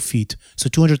 702 feet. So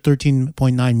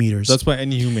 213.9 meters. That's by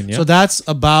any human, yeah? So that's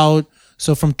about,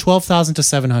 so from 12,000 to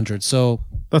 700. So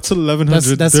that's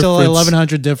 1,100 that's still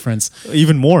 1,100 difference.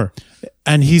 Even more.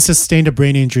 And he sustained a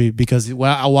brain injury because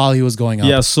while he was going up.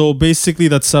 Yeah, so basically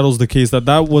that settles the case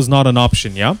that was not an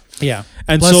option, yeah? Yeah.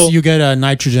 And plus so you get a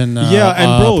nitrogen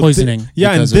poisoning.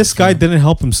 And this guy didn't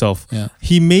help himself. Yeah.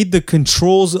 He made the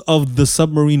controls of the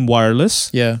submarine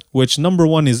wireless. Yeah. Which number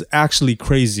one is actually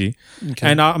crazy. Okay.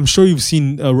 And I'm sure you've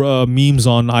seen memes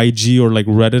on IG or like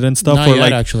Reddit and stuff Not where yet,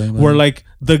 like actually, where like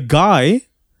the guy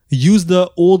used the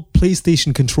old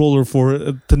PlayStation controller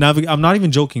to navigate. I'm not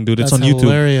even joking, dude. It's That's on YouTube.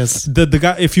 Hilarious. The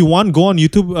guy, if you want, go on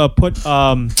YouTube. Put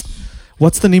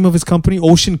what's the name of his company?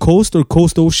 Ocean Coast or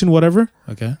Coast Ocean, whatever.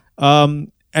 Okay.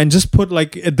 And just put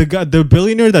like the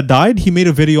billionaire that died. He made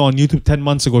a video on YouTube 10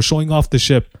 months ago showing off the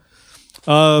ship.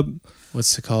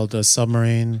 What's it called? The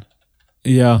Submarine.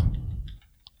 Yeah.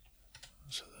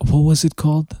 What was it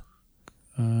called?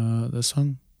 This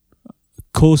one.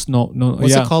 Coast. No.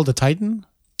 What's it called? The Titan.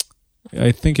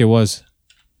 I think it was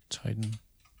Titan.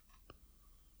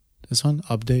 This one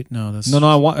update? No, that's no.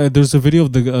 I want. There's a video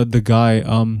of the guy.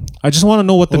 I just want to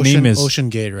know what the name is. Ocean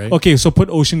Gate, right? Okay, so put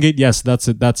Ocean Gate. Yes, that's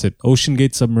it. Ocean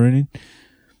Gate Submarine.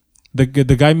 The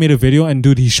guy made a video and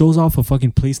dude, he shows off a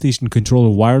fucking PlayStation controller,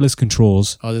 wireless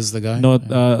controls. Oh, this is the guy. No,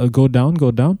 go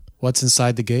down. What's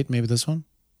inside the gate? Maybe this one.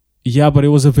 Yeah, but it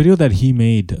was a video that he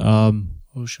made.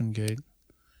 Ocean Gate.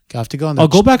 I have to go on. Oh,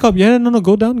 go back up. Yeah, no,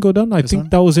 go down. I think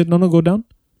that was it. No, go down.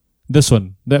 This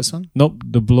one. This one? Nope.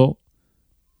 The below.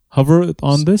 Hover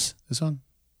on this. This one.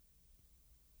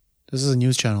 This is a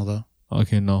news channel, though.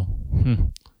 Okay, no.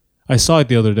 I saw it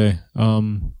the other day.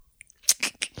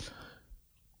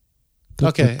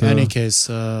 Okay. Any case.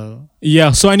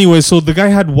 Yeah. So anyway, so the guy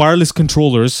had wireless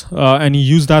controllers, and he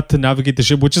used that to navigate the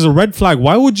ship, which is a red flag.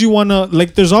 Why would you wanna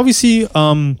like? There's obviously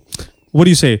what do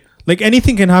you say? Like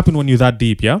anything can happen when you're that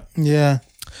deep, yeah? Yeah.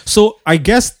 So I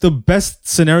guess the best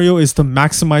scenario is to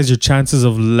maximize your chances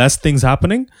of less things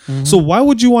happening. Mm-hmm. So why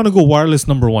would you want to go wireless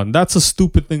number one? That's a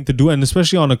stupid thing to do. And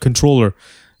especially on a controller,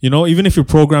 you know, even if you're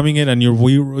programming it and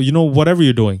whatever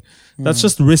you're doing, that's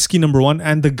just risky number one.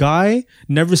 And the guy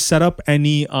never set up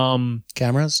any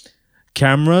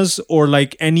cameras or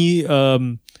like any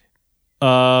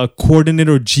coordinate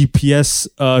or GPS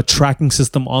tracking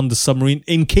system on the submarine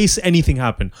in case anything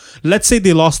happened. Let's say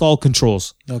they lost all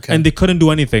controls and they couldn't do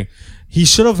anything. He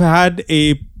should have had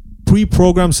a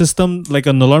pre-programmed system, like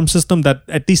an alarm system that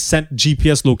at least sent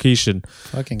GPS location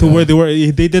where they were.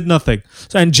 They did nothing.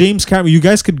 So, and James Cameron, you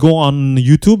guys could go on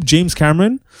YouTube. James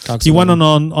Cameron, he went on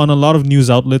a lot of news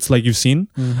outlets like you've seen,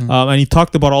 and he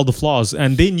talked about all the flaws,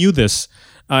 and they knew this.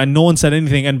 And no one said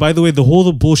anything. And by the way, the whole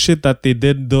bullshit that they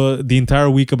did the entire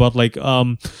week about like,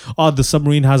 the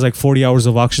submarine has like 40 hours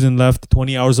of oxygen left,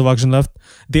 20 hours of oxygen left.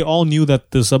 They all knew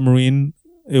that the submarine,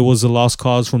 it was a lost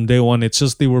cause from day one. It's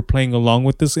just they were playing along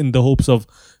with this in the hopes of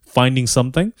finding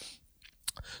something.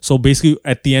 So basically,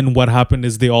 at the end, what happened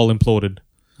is they all imploded.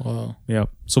 Wow. Yeah.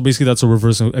 So basically, that's a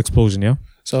reverse explosion. Yeah.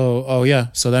 So,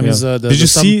 So that means Did you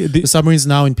see the submarine's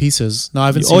now in pieces? No, I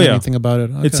haven't seen anything about it.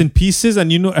 Okay. It's in pieces,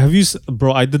 and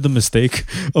bro? I did the mistake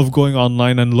of going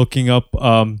online and looking up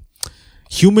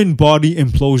human body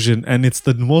implosion, and it's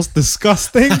the most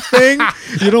disgusting thing.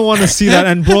 You don't want to see that,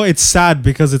 and bro, it's sad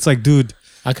because it's like, dude,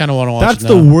 I kind of want to watch. That's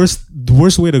the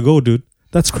worst way to go, dude.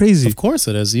 That's crazy. Of course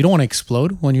it is. You don't want to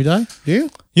explode when you die, do you?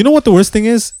 You know what the worst thing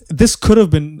is? This could have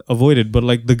been avoided, but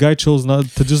like the guy chose not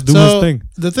to just do his thing.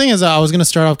 The thing is, I was going to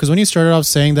start off because when you started off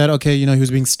saying that, okay, he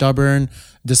was being stubborn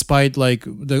despite like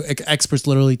the experts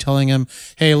literally telling him,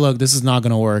 hey, look, this is not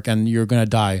going to work and you're going to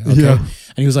die. Okay. Yeah.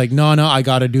 And he was like, no, I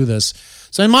got to do this.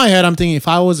 So in my head, I'm thinking if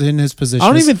I was in his position, I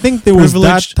don't even think there was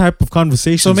that type of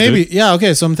conversation. So maybe, yeah,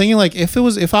 okay. So I'm thinking like if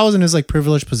I was in his like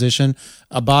privileged position,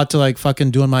 about to like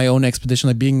fucking doing my own expedition,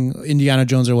 like being Indiana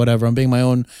Jones or whatever, I'm being my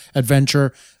own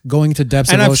adventure, going to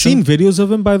depths. And of I've ocean. seen videos of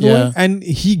him, by the way, and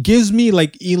he gives me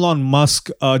like Elon Musk,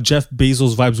 Jeff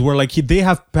Bezos vibes, where like they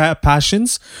have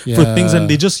passions for things and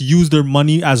they just use their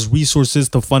money as resources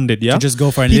to fund it. Yeah, to just go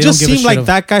for it. He just seemed like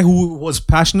that guy who was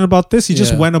passionate about this. He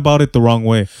just went about it the wrong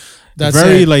way. That's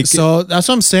very like so. That's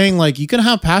what I'm saying. Like you can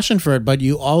have passion for it, but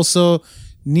you also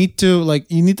need to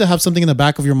have something in the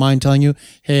back of your mind telling you,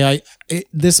 hey,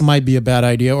 this might be a bad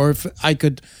idea, or if I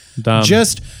could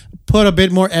just put a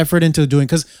bit more effort into doing,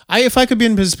 because if I could be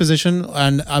in his position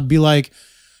and I'd be like,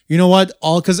 you know what,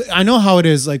 because I know how it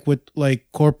is, like with like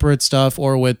corporate stuff,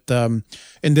 or with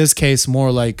in this case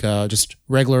more like just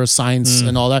regular science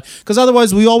and all that, because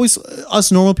otherwise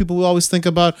us normal people, we always think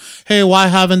about, hey, why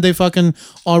haven't they fucking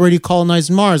already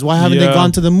colonized Mars? Why haven't they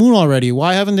gone to the moon already?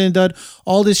 Why haven't they done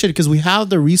all this shit? Because we have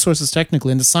the resources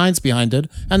technically and the science behind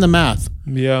it and the math.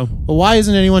 But why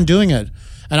isn't anyone doing it?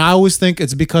 And I always think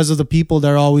it's because of the people that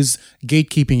are always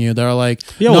gatekeeping you. They're like,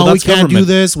 no, we can't do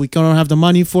this. We don't have the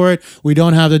money for it. We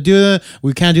don't have to do that.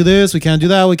 We can't do this. We can't do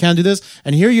that. We can't do this.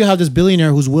 And here you have this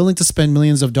billionaire who's willing to spend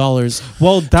millions of dollars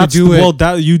to do it.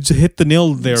 Well, you hit the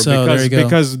nail there,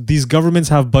 because these governments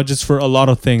have budgets for a lot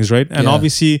of things, right? And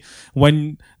obviously,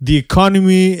 when the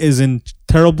economy is in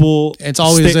terrible, it's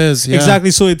always is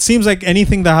exactly. So it seems like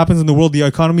anything that happens in the world, the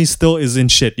economy still is in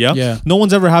shit. No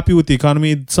one's ever happy with the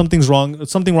economy. Something's wrong.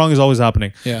 Something wrong is always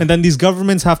happening. And then these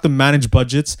governments have to manage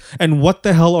budgets, and what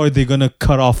the hell are they gonna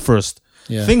cut off first?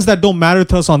 Things that don't matter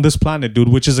to us on this planet, dude,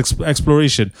 which is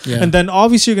exploration. And then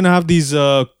obviously you're gonna have these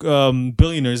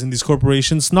billionaires in these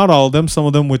corporations, not all of them, some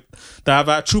of them that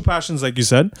have true passions, like you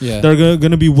said. They're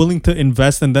gonna be willing to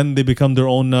invest, and then they become their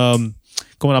own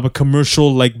going up a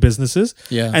commercial like businesses,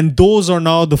 and those are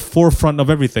now the forefront of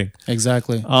everything.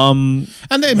 Exactly. And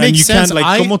it makes sense.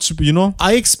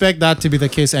 I expect that to be the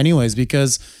case anyways,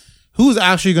 because who's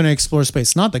actually going to explore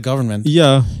space? Not the government.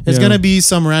 It's going to be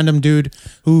some random dude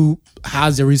who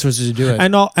has the resources to do it.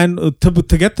 And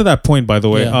to get to that point, by the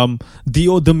way,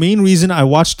 the main reason I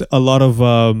watched a lot of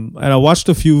and I watched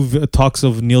a few talks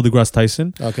of Neil deGrasse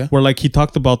Tyson, where like he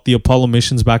talked about the Apollo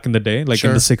missions back in the day, like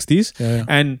in the 60s,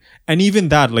 and even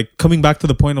that, like coming back to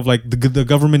the point of like the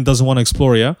government doesn't want to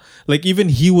explore, like even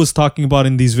he was talking about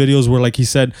in these videos where like he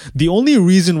said the only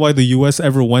reason why the US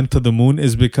ever went to the moon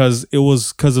is because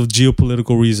of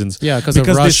geopolitical reasons. Because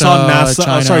they saw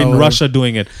NASA, Russia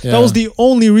doing it. That was the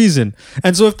only reason.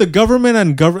 And so if the government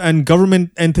and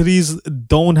government entities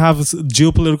don't have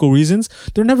geopolitical reasons,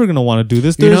 they're never going to want to do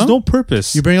this. There's no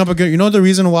purpose. You bring up the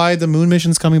reason why the moon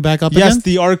mission's coming back up again? Yes,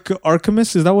 the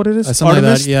Artemis, is that what it is? Something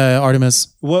Artemis? Like that.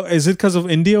 Artemis. Well, is it because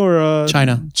of India or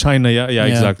China? China,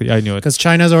 exactly. I knew it. Because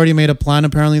China's already made a plan,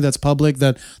 apparently, that's public,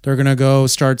 that they're going to go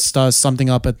start something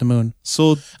up at the moon.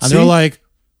 They're like,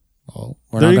 oh,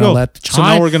 we're not going to let China. So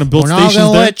now we're going to build stations there? We're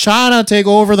not going to let China take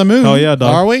over the moon. Oh, yeah,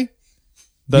 dog. Are we?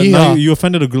 Now you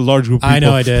offended a large group of people. I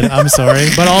know I did. I'm sorry.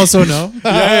 But also no.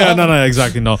 No,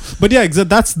 exactly, no. But yeah,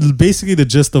 that's basically the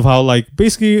gist of how like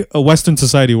basically a Western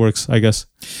society works, I guess.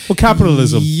 Well,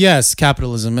 capitalism. Yes,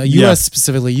 capitalism. US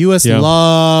specifically. US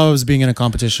loves being in a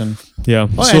competition. Well,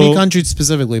 any country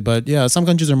specifically, but some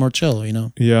countries are more chill,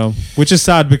 Yeah, which is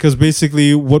sad because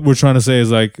basically what we're trying to say is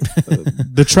like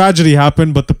the tragedy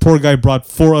happened, but the poor guy brought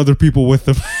 4 other people with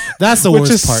him. That's the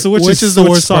worst part. Which is the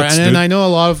worst part. And then I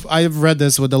know I've read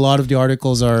this with a lot of the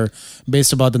articles are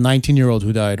based about the 19-year-old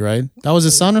who died, right? That was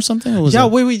his son or something? Or was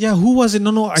who was it?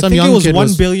 No, I think it was one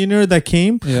billionaire that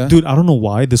came. Dude, I don't know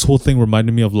why this whole thing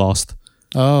reminded me of Lost.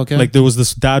 Oh, okay. Like there was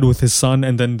this dad with his son,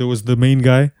 and then there was the main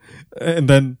guy, and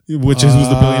then who's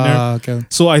the billionaire. Okay.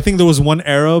 So I think there was one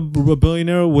Arab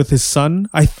billionaire with his son.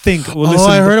 I think.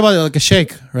 I heard about it, like a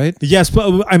sheikh, right? Yes,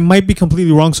 but I might be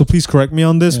completely wrong, so please correct me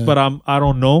on this. But I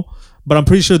don't know. But I'm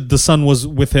pretty sure the son was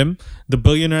with him, the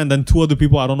billionaire, and then 2 other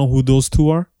people. I don't know who those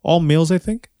 2 are. All males, I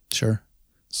think. Sure.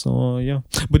 So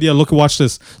but watch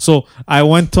this. So I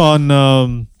went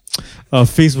on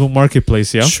Facebook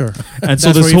Marketplace, Sure. And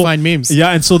so that's where you find memes.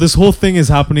 Yeah, and so this whole thing is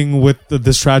happening with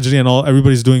this tragedy, and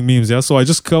everybody's doing memes. So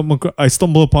I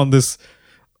stumble upon this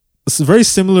very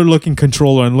similar looking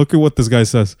controller, and look at what this guy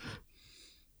says.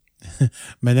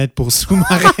 Manette pour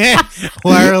sous-marin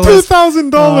wireless.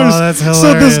 $2,000. Oh, that's hilarious.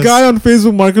 So this guy on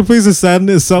Facebook Marketplace is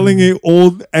selling a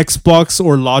old Xbox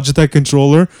or Logitech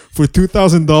controller for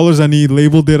 $2,000, and he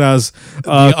labeled it as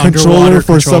controller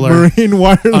for submarine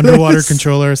wireless. Underwater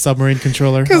controller, submarine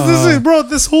controller. Because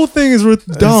this whole thing is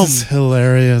dumb. This is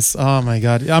hilarious. Oh my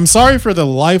god. I'm sorry for the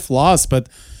life loss, but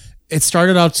it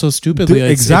started out so stupidly.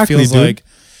 Exactly, it feels dude. like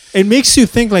It makes you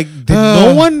think like,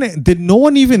 did no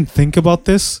one even think about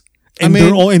this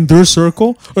in their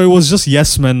circle, or it was just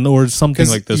yes men or something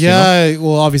like this? Yeah, you know?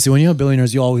 Well, obviously, when you have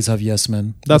billionaires, you always have yes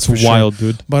men. That's wild,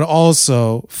 dude. But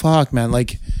also, fuck, man,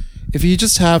 like if you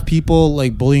just have people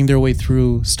like bullying their way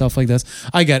through stuff like this,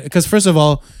 I get it. Because first of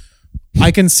all,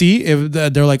 I can see if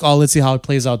they're like, oh, let's see how it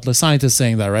plays out. The scientist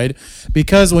saying that, right?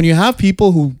 Because when you have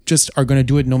people who just are going to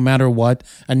do it no matter what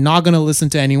and not going to listen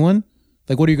to anyone,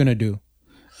 like, what are you going to do?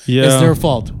 Yeah, it's their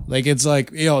fault. Like, it's like,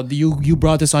 you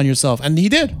brought this on yourself, and he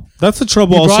did. That's the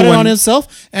trouble. He brought it on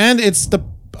himself, and it's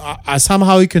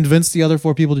somehow he convinced the other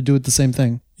 4 people to do it the same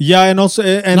thing. Yeah, and also,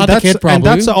 and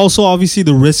that's also obviously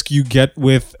the risk you get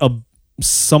with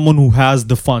someone who has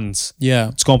the funds. Yeah,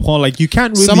 it's like you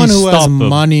can't really someone who stop has them.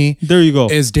 money. There you go.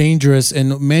 Is dangerous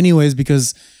in many ways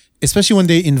because. Especially when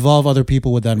they involve other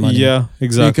people with that money. Yeah,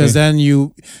 exactly. Because then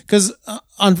you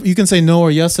can say no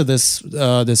or yes to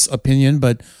this opinion,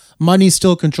 but money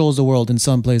still controls the world in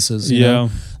some places. You know?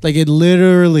 Like it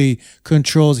literally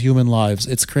controls human lives.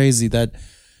 It's crazy that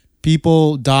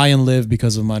people die and live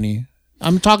because of money.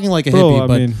 I'm talking like a hippie,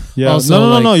 but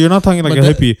also no. You're not talking like a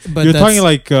hippie. But you're talking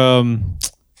like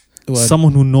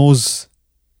someone who knows.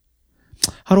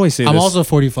 How do I say this? I'm also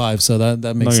 45, so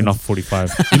that makes sense. No, you're not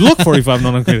 45. You look 45.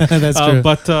 No, I'm kidding. That's true.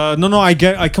 But I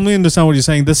completely understand what you're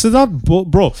saying. This is not,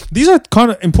 bro. These are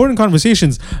important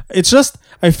conversations. It's just,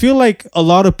 I feel like a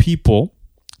lot of people.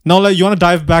 Now, you want to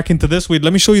dive back into this? Wait,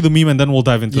 let me show you the meme and then we'll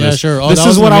dive into this. Yeah, sure. This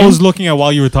is what I was looking at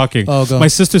while you were talking. Oh, go. My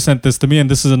sister sent this to me, and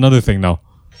this is another thing now.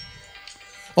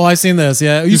 Oh, I've seen this.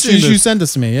 Yeah, you sent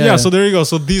this to me. Yeah. So there you go.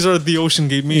 So these are the Ocean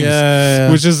Gate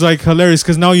memes, which is like hilarious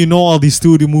because now all these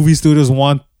movie studios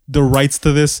want the rights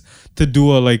to this to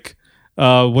do a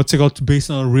what's it called, based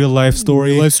on a real life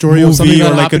story, movie, of something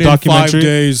that or like a documentary. In 5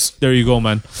 days. There you go,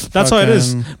 man. That's how it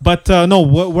is. But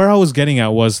where I was getting at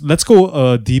was, let's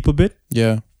go deep a bit.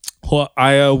 Yeah.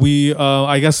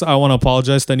 I guess I want to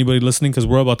apologize to anybody listening because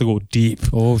we're about to go deep.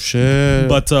 Oh shit!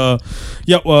 But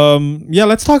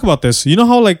let's talk about this. You know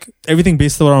how like everything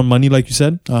based around money, like you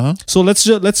said. So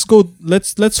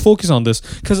let's focus on this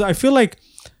because I feel like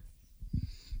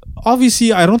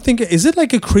obviously I don't think, is it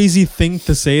like a crazy thing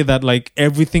to say that like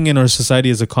everything in our society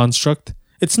is a construct?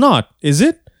 It's not, is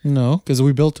it? No, because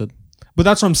we built it. But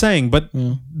that's what I'm saying. But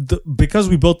because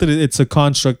we built it, it's a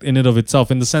construct in and of itself,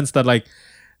 in the sense that like,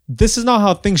 this is not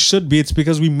how things should be. It's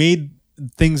because we made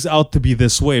things out to be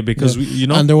this way because we,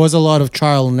 and there was a lot of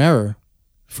trial and error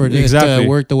for it to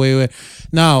work the way.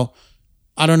 Now,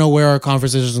 I don't know where our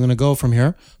conversation is going to go from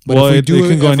here. But it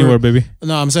can go anywhere, baby.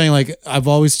 No, I'm saying like I've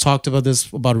always talked about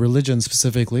this about religion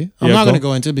specifically. I'm not going to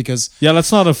go into it because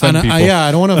let's not offend people.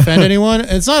 I don't want to offend anyone.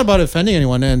 It's not about offending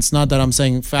anyone, and it's not that I'm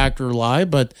saying fact or lie,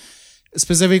 but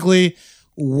specifically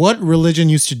what religion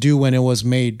used to do when it was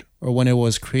made or when it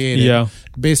was created,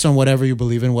 based on whatever you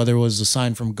believe in, whether it was a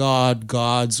sign from God,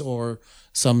 gods, or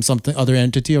something other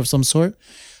entity of some sort.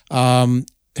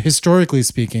 Historically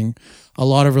speaking, a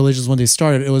lot of religions, when they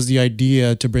started, it was the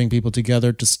idea to bring people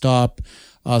together to stop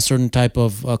a certain type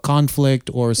of conflict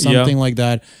or something like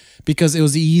that, because it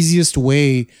was the easiest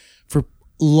way for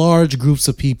large groups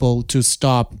of people to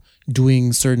stop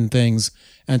doing certain things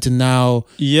and to now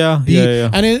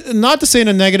and not to say in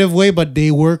a negative way, but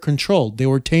they were controlled, they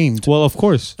were tamed. Well, of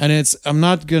course. And I'm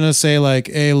not gonna say like,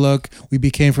 hey, look, we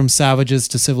became from savages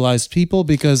to civilized people,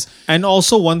 because and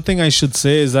also one thing I should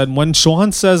say is that when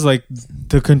Shohan says like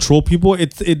to control people,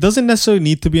 it doesn't necessarily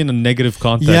need to be in a negative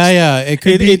context.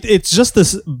 It's just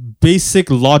this basic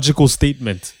logical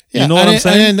statement. You know what I'm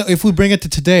saying? And if we bring it to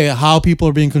today, how people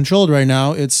are being controlled right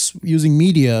now, it's using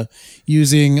media,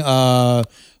 using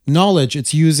knowledge,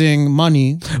 it's using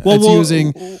money,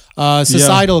 using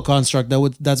societal construct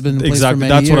that's been in place for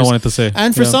many years. That's what I wanted to say.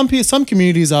 And for some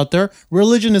communities out there,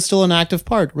 religion is still an active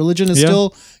part. Religion is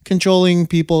still controlling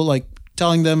people, like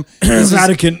telling them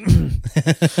Vatican.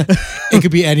 It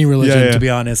could be any religion, to be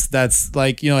honest. That's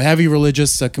like, heavy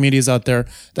religious communities out there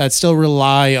that still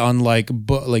rely on like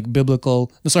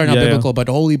biblical, not biblical, but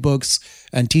holy books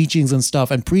and teachings and stuff,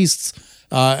 and priests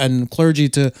and clergy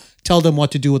to tell them what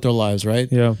to do with their lives, right?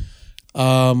 Yeah.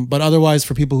 But otherwise,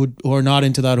 for people who are not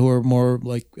into that, who are more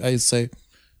like, I was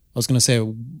going to say a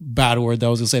bad word, I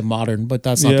was going to say modern, but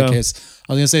that's not the case.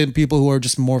 I was going to say people who are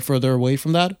just more further away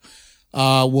from that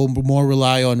will more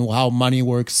rely on how money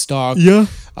works, stock,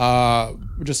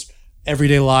 just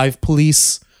everyday life,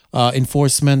 police,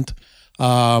 enforcement,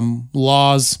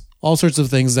 laws, all sorts of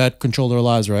things that control their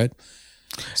lives, right?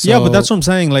 So, but that's what I'm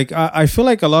saying. Like, I feel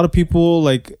like a lot of people,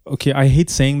 like, okay, I hate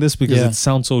saying this because it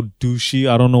sounds so douchey.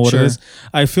 I don't know what it is.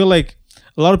 I feel like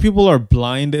a lot of people are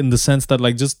blind in the sense that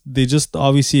like they just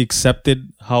obviously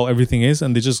accepted how everything is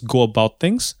and they just go about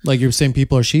things. Like you're saying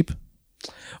people are sheep?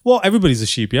 Well, everybody's a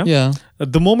sheep, yeah? Yeah.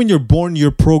 The moment you're born,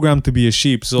 you're programmed to be a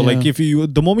sheep. So like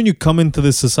the moment you come into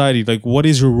this society, like what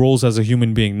is your roles as a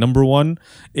human being? Number one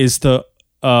is to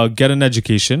get an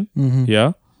education. Mm-hmm.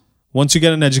 Yeah. Once you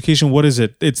get an education, what is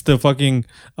it? It's the fucking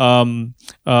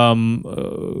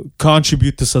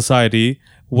contribute to society.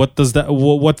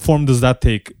 What form does that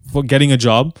take? For getting a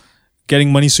job,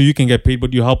 getting money so you can get paid,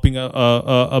 but you're helping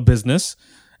a business.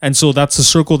 And so that's a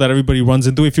circle that everybody runs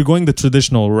into if you're going the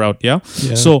traditional route, yeah?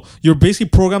 So you're basically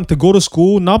programmed to go to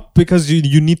school, not because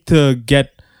you need to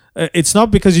get... it's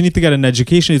not because you need to get an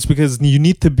education. It's because you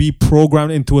need to be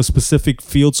programmed into a specific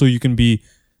field so you can be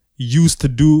used to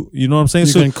do, you know what I'm saying?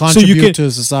 You can contribute to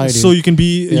society. So you can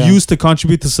be used to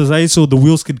contribute to society so the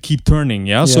wheels could keep turning,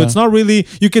 yeah? So it's not really,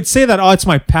 you could say that, it's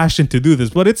my passion to do this,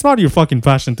 but it's not your fucking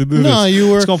passion to do this. No,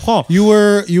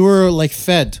 you were like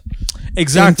fed.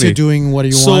 Exactly. Into doing what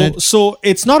you wanted. So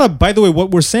it's not by the way,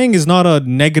 what we're saying is not a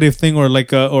negative thing or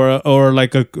like a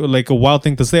wild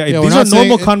thing to say. These are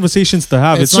normal conversations to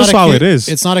have. It's just how it is.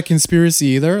 It's not a conspiracy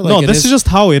either. Like, no, this is just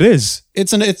how it is.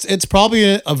 It's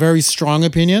probably a very strong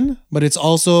opinion, but it's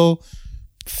also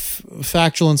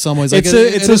factual in some ways. Like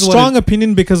it's a strong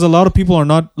opinion because a lot of people are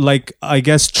not, like, I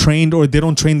guess, trained, or they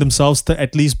don't train themselves to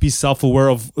at least be self-aware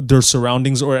of their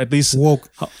surroundings, or at least woke.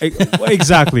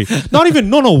 Exactly. Not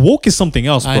even woke is something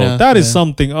else, bro. That is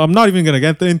something. I'm not even gonna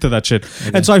get into that shit.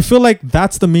 Okay. And so I feel like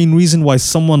that's the main reason why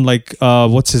someone like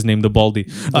what's his name, the baldy,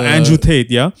 Andrew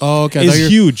Tate, is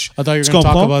huge. I thought you were gonna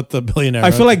talk about the billionaire.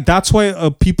 I feel like that's why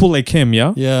people like him,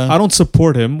 I don't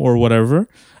support him or whatever.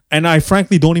 And I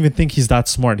frankly don't even think he's that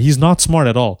smart. He's not smart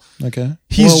at all. Okay.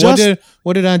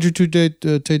 What did Andrew Tate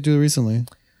do recently?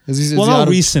 Not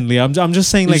recently. I'm just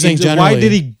saying, like, why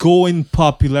did he go in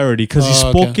popularity? Because he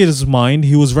spoke his mind.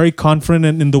 He was very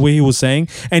confident in the way he was saying,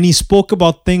 and he spoke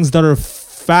about things that are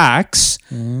facts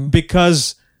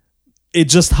because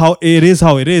it's just how it is.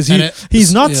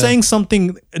 He's not saying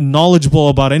something knowledgeable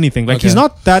about anything. Like he's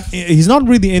not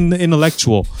really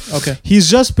intellectual. Okay. He's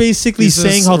just basically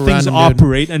saying how things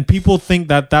operate, and people think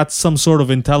that that's some sort of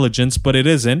intelligence, but it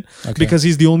isn't, because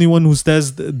he's the only one who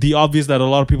says the obvious that a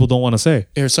lot of people don't want to say.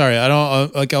 Here, sorry, I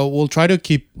don't we'll try to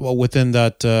keep within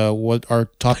that what our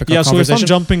topic of conversation. So if I'm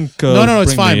jumping, no,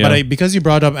 it's fine. But because you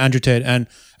brought up Andrew Tate, and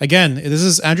again,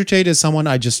 Andrew Tate is someone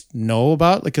I just know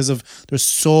about because there's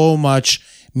so much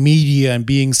media and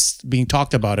being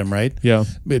talked about him, right? Yeah.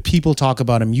 People talk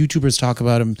about him, YouTubers talk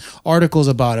about him, articles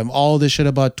about him, all this shit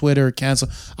about Twitter cancel.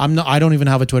 I don't even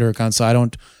have a Twitter account, so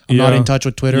I'm not in touch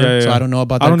with Twitter, so I don't know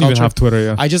about that culture. I don't even have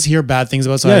Twitter, I just hear bad things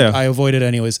about it, so I avoid it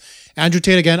anyways. Andrew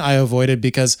Tate, again, I avoided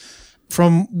because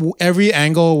from every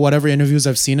angle, whatever interviews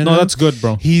I've seen in him, that's good,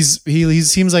 bro. He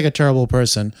seems like a terrible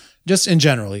person, just in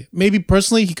generally. Maybe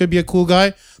personally, he could be a cool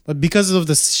guy, but because of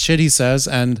the shit he says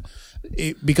and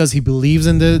because he believes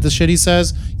in the shit he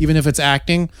says, even if it's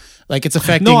acting, like it's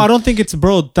affecting. No, I don't think it's,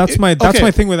 bro. That's my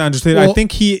thing with Andrew Tate. I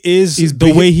think he is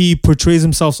the way he portrays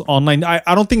himself online.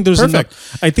 I don't think there's perfect.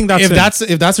 I think that's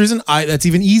if that's the reason, that's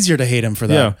even easier to hate him for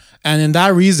that. Yeah. And in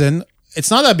that reason,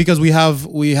 it's not that because we have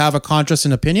a contrast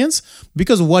in opinions,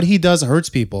 because what he does hurts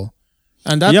people,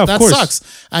 and that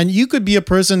sucks. And you could be a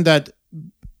person that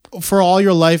for all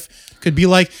your life could be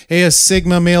like, hey, a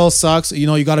Sigma male sucks.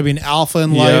 You got to be an alpha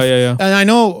in life. Yeah. And I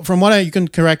know from what you can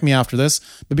correct me after this,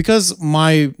 but because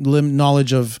my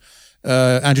knowledge of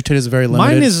Andrew Tate is very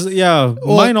limited. Mine is,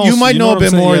 mine also. You might know a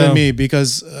bit more than me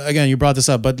because, again, you brought this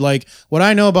up. But like, what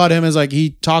I know about him is like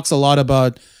he talks a lot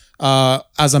about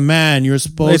as a man, you're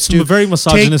supposed to very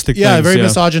misogynistic.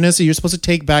 Misogynistic. You're supposed to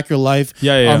take back your life.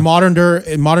 Our modern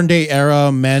day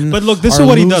era men. But look, this is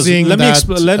what he does. Let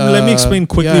me explain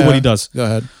quickly what he does. Go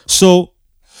ahead. So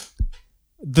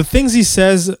the things he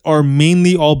says are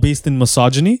mainly all based in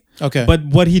misogyny. Okay. But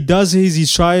what he does is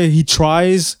he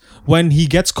tries when he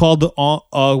gets called on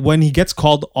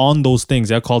those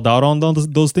things, called out on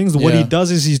those things. What he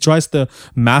does is he tries to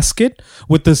mask it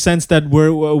with the sense that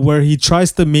where he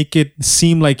tries to make it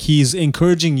seem like he's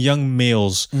encouraging young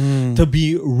males to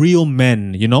be real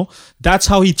men. That's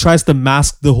how he tries to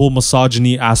mask the whole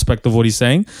misogyny aspect of what he's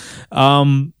saying.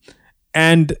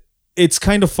 And it's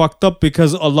kind of fucked up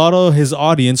because a lot of his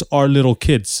audience are little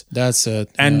kids. That's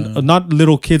it. And not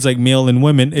little kids like male and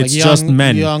women. It's like just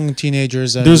men. Young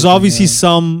teenagers. There's obviously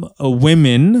some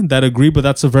women that agree, but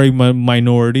that's a very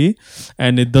minority.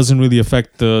 And it doesn't really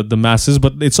affect the masses.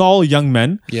 But it's all young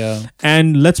men. Yeah.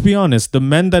 And let's be honest, the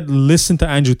men that listen to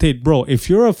Andrew Tate, bro, if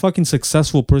you're a fucking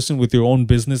successful person with your own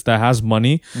business that has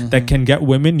money, that can get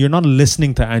women, you're not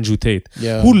listening to Andrew Tate.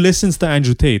 Yeah. Who listens to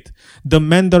Andrew Tate? The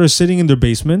men that are sitting in their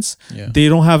basements. Yeah. They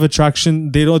don't have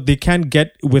attraction. They can't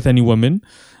get with any women.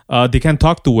 They can't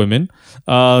talk to women.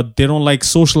 They don't like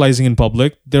socializing in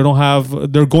public. They're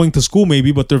going to school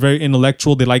maybe, but they're very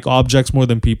intellectual. They like objects more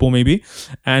than people maybe.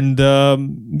 And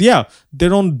they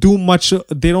don't do much.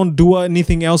 They don't do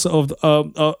anything else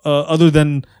other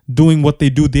than doing what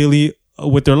they do daily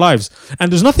with their lives.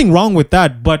 And there's nothing wrong with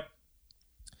that. But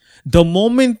the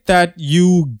moment that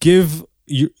you give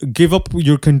up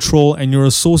your control and you're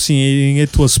associating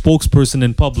it to a spokesperson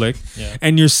in public,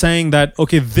 and you're saying that,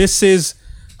 okay, this is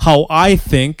how I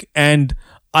think, and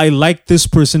I like this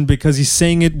person because he's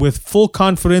saying it with full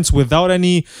confidence, without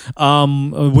any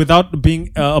without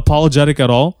being apologetic at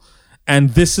all,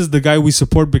 and this is the guy we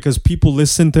support because people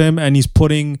listen to him and he's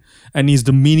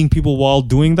demeaning people while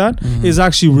doing that, is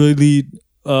actually really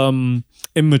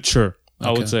immature,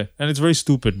 I would say. And it's very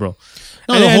stupid, bro.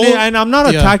 No, and I'm not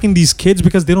attacking these kids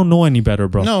because they don't know any better,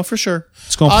 bro. No, for sure.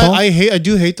 I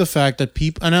do hate the fact that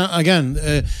people, and I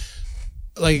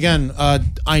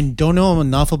don't know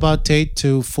enough about Tate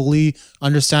to fully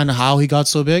understand how he got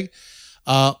so big.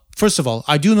 First of all,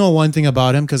 I do know one thing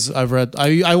about him because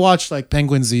I watched like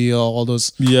Penguin Z, all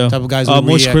those type of guys.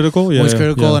 Most Critical,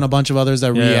 and a bunch of others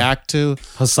that react to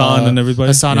Hassan and everybody.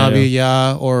 Hassan Abi,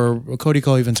 or Cody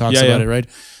Ko even talks about it, right?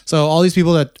 So all these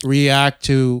people that react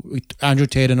to Andrew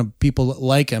Tate and people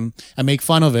like him and make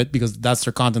fun of it because that's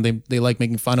their content. They like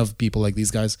making fun of people like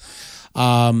these guys.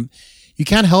 You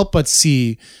can't help but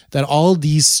see that all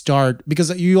these start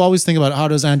because you always think about how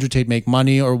does Andrew Tate make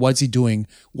money or what's he doing?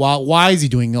 Why is he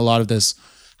doing a lot of this?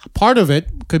 Part of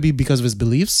it could be because of his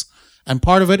beliefs. And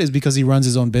part of it is because he runs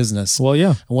his own business. Well, yeah.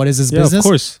 And what is his business? Of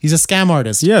course. He's a scam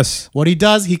artist. Yes. What he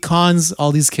does, he cons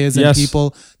all these kids and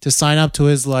people to sign up to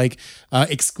his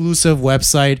exclusive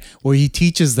website where he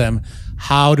teaches them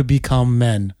how to become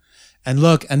men. And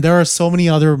look, and there are so many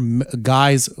other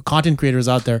guys, content creators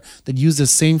out there that use the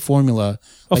same formula.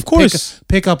 Of course.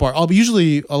 Pick up art.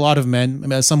 Usually a lot of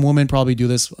men, some women probably do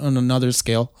this on another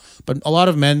scale, but a lot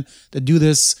of men that do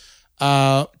this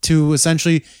to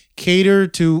essentially cater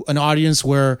to an audience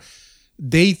where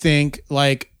they think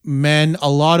like men, a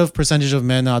lot of percentage of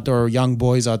men out there, or young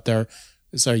boys out there,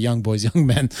 young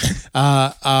men,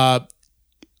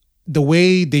 the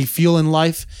way they feel in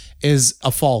life is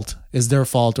their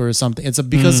fault or something. It's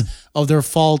because of their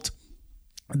fault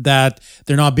that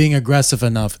they're not being aggressive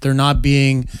enough. They're not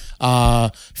being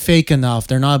fake enough.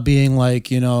 They're not being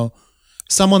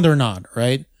someone they're not,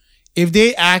 right? If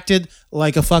they acted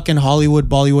like a fucking Hollywood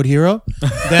Bollywood hero,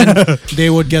 then they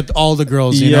would get all the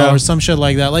girls, you know, or some shit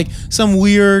like that. Like some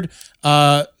weird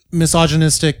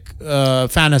misogynistic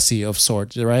fantasy of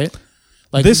sorts, right?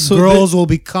 Like girls will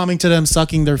be coming to them,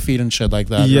 sucking their feet and shit like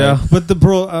that. Yeah, right?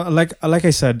 but like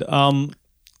I said,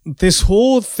 this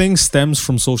whole thing stems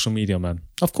from social media, man.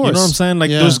 Of course. You know what I'm saying? Like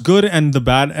there's good and the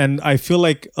bad. And I feel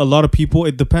like a lot of people,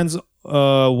 it depends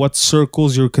what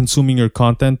circles you're consuming your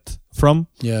content from,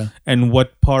 and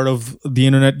what part of the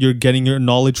internet you're getting your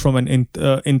knowledge from and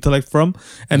intellect from.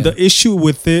 And the issue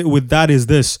with that is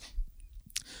this: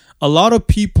 a lot of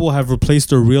people have replaced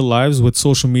their real lives with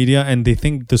social media, and they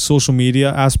think the social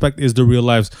media aspect is their real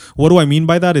lives. What do I mean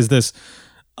by that? Is this: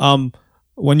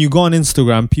 when you go on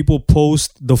Instagram, people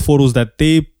post the photos that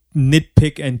they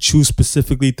nitpick and choose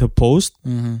specifically to post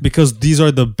because these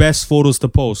are the best photos to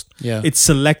post. It's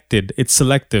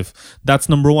selective. That's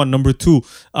number one. Number two,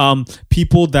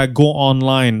 people that go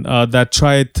online that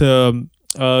try to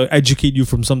educate you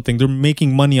from something, they're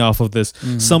making money off of this.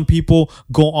 Some people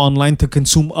go online to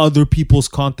consume other people's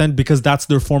content because that's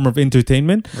their form of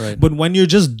entertainment. But when you're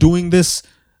just doing this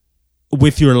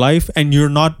with your life and you're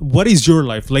not, what is your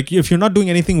life? Like if you're not doing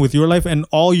anything with your life and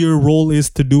all your role is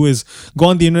to do is go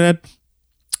on the internet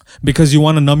because you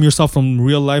want to numb yourself from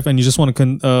real life and you just want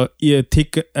to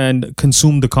take and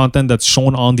consume the content that's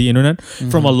shown on the internet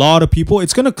from a lot of people,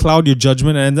 it's going to cloud your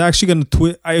judgment, and it's actually going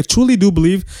to I truly do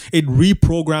believe it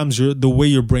reprograms the way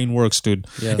your brain works, dude.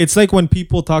 It's like when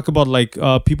people talk about like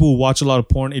people who watch a lot of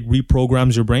porn, it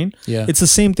reprograms your brain. It's the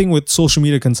same thing with social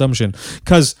media consumption.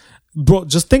 Because bro,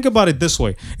 just think about it this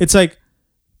way. It's like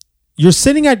you're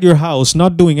sitting at your house,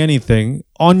 not doing anything,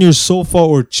 on your sofa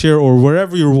or chair or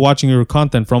wherever you're watching your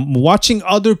content from, watching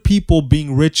other people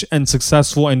being rich and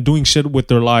successful and doing shit with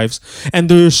their lives. And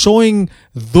they're showing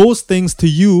those things to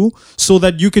you so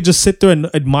that you could just sit there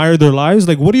and admire their lives.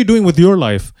 Like, what are you doing with your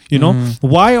life? You know,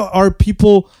 why are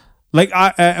people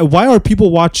why are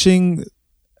people watching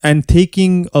and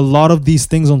taking a lot of these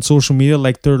things on social media?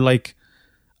 Like, they're like,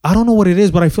 I don't know what it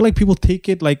is, but I feel like people take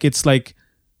it like it's like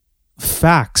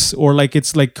facts, or like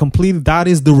it's like completely that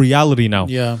is the reality now.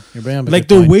 Yeah, you're bringing up a like good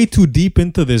they're point. way too deep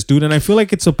into this, dude, and I feel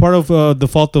like it's a part of the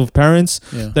fault of parents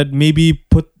that maybe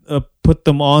put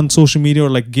them on social media, or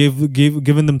like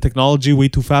given them technology way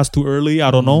too fast, too early.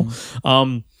 I don't know.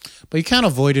 But you can't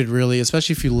avoid it, really,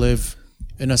 especially if you live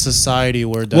in a society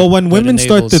where that, well, when women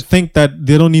start to think that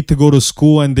they don't need to go to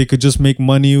school and they could just make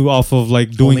money off of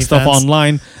like doing stuff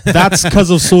online, that's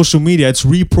because of social media. It's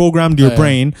reprogrammed your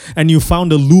brain, and you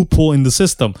found a loophole in the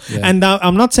system. And now,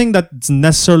 I'm not saying that it's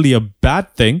necessarily a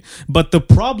bad thing, but the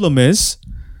problem is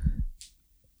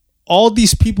all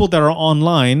these people that are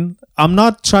online. I'm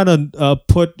not trying to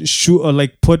what do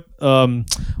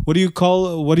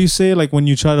you say, like when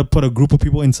you try to put a group of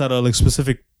people inside a like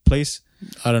specific place?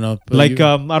 I don't know. Like,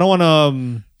 I don't want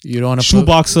to you don't want to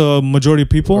shoebox a majority of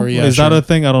people. Is that a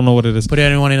thing? I don't know what it is. Put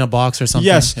anyone in a box or something.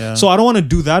 Yes. Yeah. So I don't want to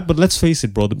do that, but let's face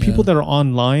it, bro. The people that are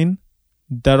online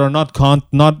that are not I'm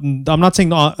not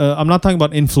saying I'm not talking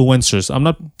about influencers. I'm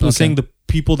not saying the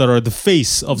people that are the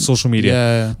face of social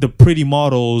media, the pretty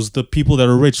models, the people that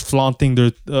are rich flaunting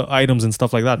their items and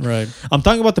stuff like that. Right. I'm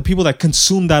talking about the people that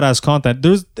consume that as content.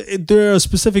 There are a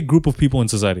specific group of people in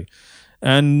society,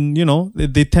 and you know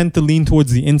they tend to lean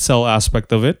towards the incel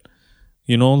aspect of it.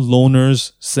 You know,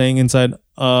 loners, staying inside,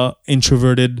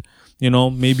 introverted. You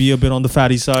know, maybe a bit on the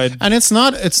fatty side. And it's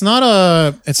not like it's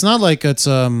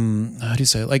how do you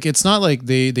say it? Like, it's not like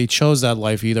they chose that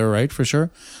life either, right? For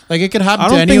sure. Like, it could happen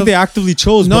to any of... I don't think they actively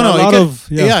chose, but a lot of...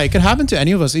 Yeah, it could happen to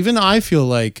any of us. Even I feel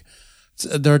like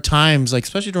there are times, like,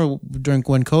 especially during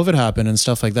when COVID happened and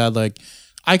stuff like that, like,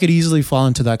 I could easily fall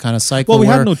into that kind of cycle. Well, we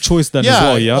had no choice then as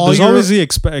well, yeah. There's always the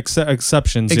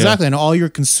exceptions. Exactly, and all you're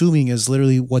consuming is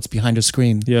literally what's behind a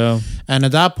screen. Yeah. And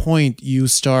at that point, you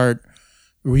start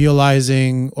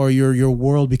realizing, or your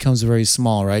world becomes very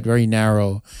small, right? Very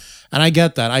narrow. And I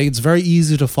get that. It's very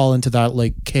easy to fall into that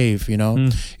like cave, you know?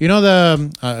 You know,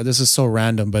 this is so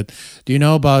random, but do you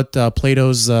know about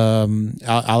Plato's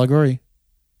allegory?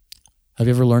 Have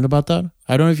you ever learned about that?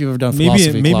 I don't know if you've ever done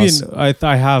philosophy class.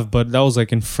 I have, but that was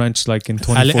like in French, like in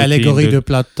 2014. Allégorie de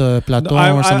Platon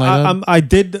or something like that? I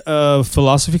did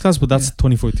philosophy class, but that's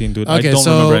 2014, dude. Okay, I don't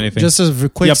remember anything. Just a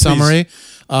quick summary.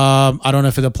 I don't know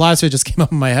if it applies to it, just came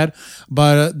up in my head.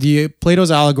 But the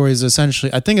Plato's allegory is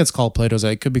essentially, I think it's called Plato's.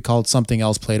 It could be called something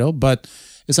else Plato. But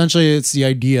essentially, it's the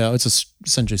idea, it's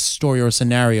essentially a story or a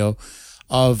scenario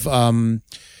of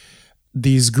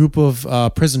these group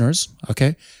of prisoners,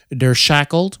 okay? They're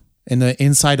shackled in the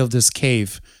inside of this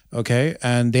cave, okay?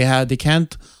 And they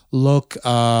can't look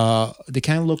right, they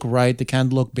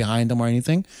can't look behind them or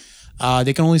anything.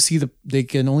 They can only see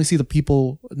the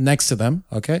people next to them,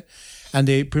 okay? And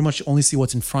they pretty much only see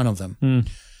what's in front of them.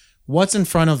 What's in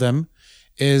front of them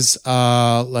is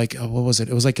what was it?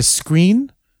 It was like a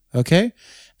screen, okay?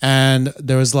 And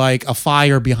there was like a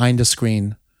fire behind the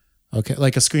screen. Okay,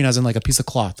 like a screen as in like a piece of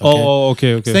cloth.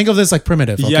 Okay? Okay. Think of this like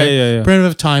primitive. Okay? Yeah.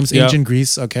 Primitive times, ancient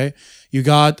Greece. Okay, you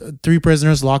got 3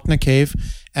 prisoners locked in a cave,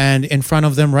 and in front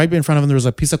of them, right in front of them, there was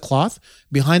a piece of cloth.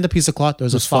 Behind the piece of cloth,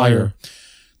 there's a fire.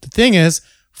 The thing is,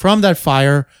 from that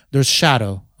fire, there's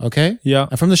shadow. Okay. Yeah.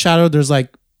 And from the shadow, there's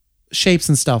like shapes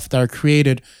and stuff that are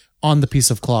created on the piece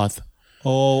of cloth.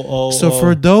 So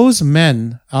for those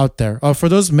men out there, or for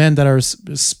those men that are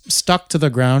stuck to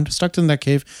the ground, stuck in that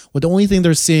cave, the only thing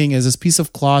they're seeing is this piece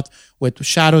of cloth with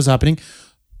shadows happening.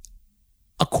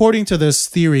 According to this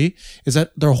theory, is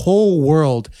that their whole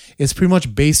world is pretty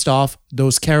much based off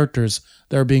those characters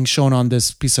that are being shown on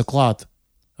this piece of cloth.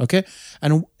 Okay,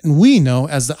 and we know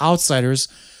as the outsiders,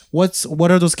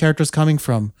 what are those characters coming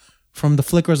from? From the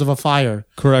flickers of a fire.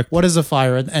 Correct. What is a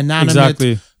fire? An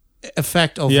inanimate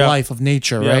effect of life, of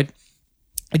nature, right?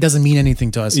 It doesn't mean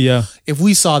anything to us. Yeah. If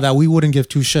we saw that, we wouldn't give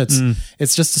 2 shits.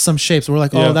 It's just some shapes. We're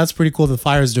like, oh, that's pretty cool. The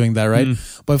fire's doing that, right?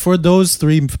 But for those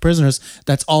 3 prisoners,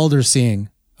 that's all they're seeing.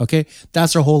 Okay?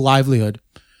 That's their whole livelihood.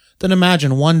 Then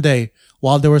imagine one day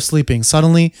while they were sleeping,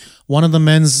 suddenly one of the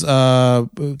men's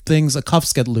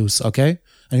cuffs get loose, okay?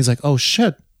 And he's like, oh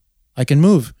shit, I can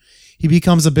move. He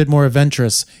becomes a bit more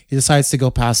adventurous. He decides to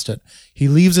go past it. He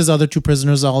leaves his other 2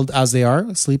 prisoners all as they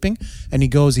are sleeping, and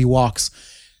he walks.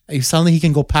 Suddenly he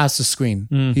can go past the screen.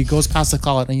 He goes past the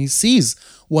cloud and he sees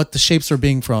what the shapes are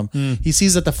being from. He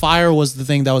sees that the fire was the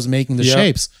thing that was making the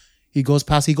shapes. He goes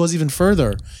past, he goes even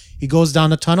further. He goes down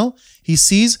the tunnel. He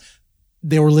sees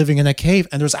they were living in a cave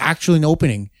and there's actually an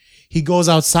opening. He goes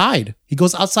outside. He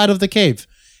goes outside of the cave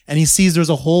and he sees there's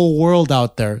a whole world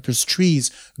out there. There's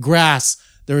trees, grass,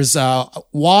 there's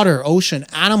water, ocean,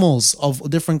 animals of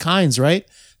different kinds, right?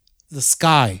 The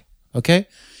sky, okay?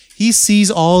 He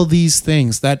sees all these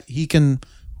things that he can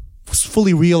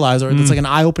fully realize, or it's like an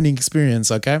eye-opening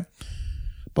experience, okay?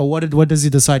 But what does he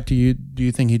decide to do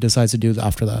you think he decides to do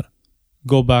after that?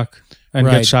 Go back and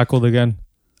get shackled again.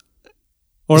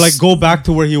 Or like go back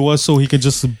to where he was so he could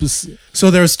just...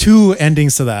 So there's two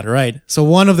endings to that, right? So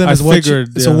one of them is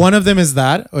So one of them is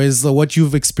that, or is what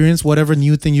you've experienced, whatever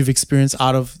new thing you've experienced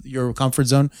out of your comfort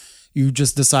zone. You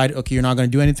just decide, okay, you're not going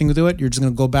to do anything to do it. You're just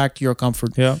going to go back to your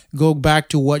comfort. Yeah. Go back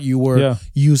to what you were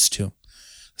used to.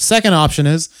 Second option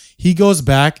is he goes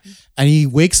back and he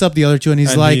wakes up the other two and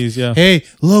he's like, hey,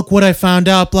 look what I found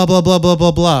out, blah, blah, blah, blah,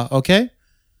 blah, blah. Okay?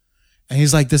 And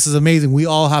he's like, this is amazing. We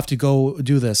all have to go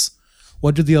do this.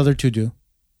 What do the other two do?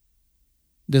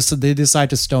 They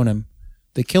decide to stone him.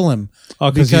 They kill him.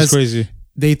 Oh, because he's crazy.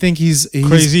 They think he's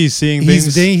crazy, he's seeing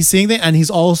things. He's seeing things, and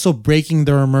he's also breaking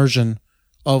their immersion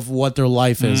of what their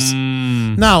life is.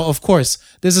 Now, of course,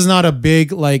 this is not a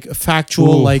big, like,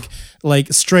 factual,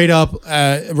 like straight up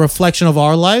reflection of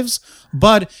our lives,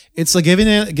 but it's like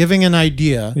giving an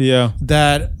idea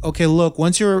that, okay, look,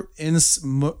 once you're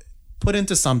put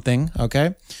into something,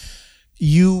 okay,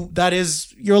 that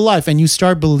is your life, and you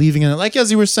start believing in it. Like,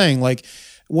 as you were saying, like,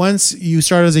 once you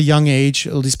start as a young age,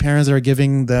 these parents are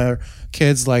giving their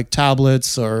kids like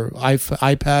tablets or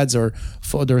iPads or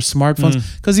their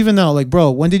smartphones. Because even now, like,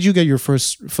 bro, when did you get your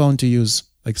first phone to use,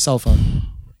 like, cell phone?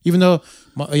 Even though,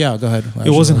 go ahead.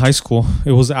 It was in high school.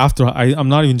 It was after. I'm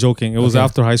not even joking. It was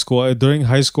after high school. During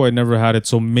high school, I never had it.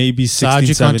 So maybe 16, so how'd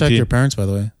you 17. contact your parents, by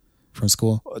the way? From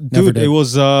school? Dude, it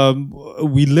was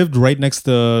we lived right next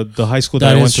to the high school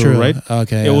that I went to, right?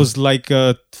 Okay. It was like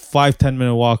a 5-10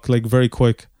 minute walk, like very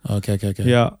quick. Okay.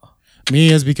 Yeah.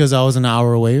 Me is because I was an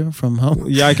hour away from home.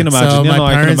 Yeah, I can imagine. So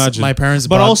I can imagine. My parents,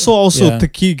 but also to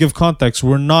give context,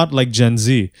 we're not like Gen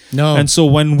Z. No. And so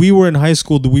when we were in high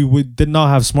school, we did not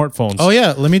have smartphones. Oh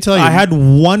yeah, let me tell you. I had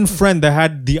one friend that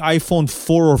had the iPhone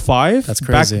 4 or 5. That's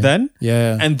crazy. Back then.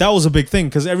 Yeah. And that was a big thing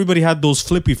because everybody had those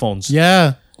flippy phones.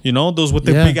 Yeah. You know, those with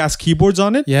the big ass keyboards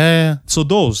on it. Yeah. So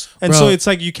those. And so it's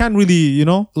like you can't really, you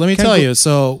know. Let me tell you.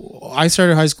 So I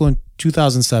started high school in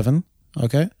 2007.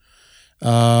 Okay.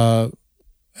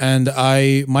 And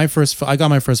I got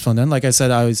my first phone then. Like I said,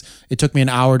 it took me an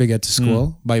hour to get to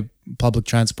school by public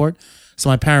transport. So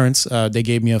my parents, they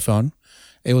gave me a phone.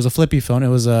 It was a flippy phone. It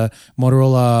was a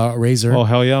Motorola Razr. Oh,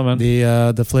 hell yeah, man.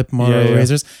 The flip Motorola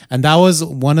Razrs. And that was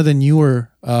one of the newer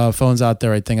phones out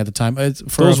there, I think, at the time.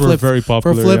 Those were very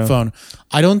popular. For a flip phone.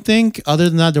 I don't think, other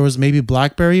than that, there was maybe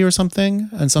BlackBerry or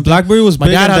something. BlackBerry was big.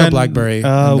 My dad had a BlackBerry.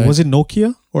 Was it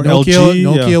Nokia? Or Nokia, LG?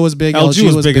 Nokia was big.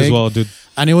 LG was big as well, dude.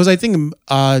 And it was, I think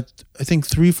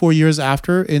 3-4 years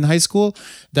after in high school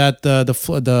that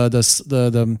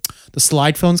the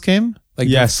slide phones came. Like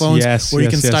the phones where you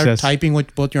can start typing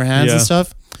with both your hands and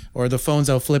stuff, or the phones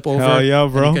that will flip over. Hell yeah,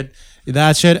 bro.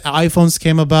 That shit. iPhones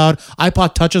came about.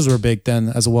 iPod touches were big then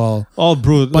as well. Oh,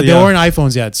 bro. But they weren't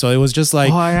iPhones yet, so it was just like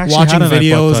watching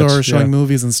videos or showing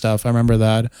movies and stuff. I remember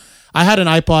that. I had an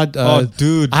iPod.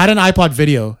 Dude. I had an iPod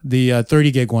video, the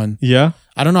 30 gig one. Yeah.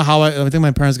 I don't know how. I think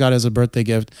my parents got it as a birthday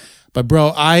gift. But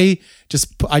bro, I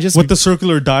just with the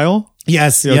circular dial.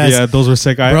 Yes, yeah, those were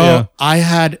sick. I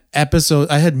had episodes.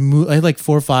 I had like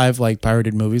 4 or 5 like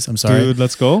pirated movies. I'm sorry, dude.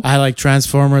 Let's go. I had like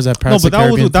Transformers at Pirates of the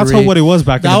Caribbean. That's what it was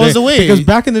back in the day. That was the way, because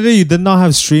back in the day you did not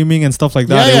have streaming and stuff like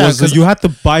that. Yeah, it was you had to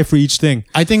buy for each thing.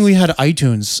 I think we had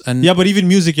iTunes and but even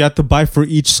music you had to buy for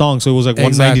each song, so it was like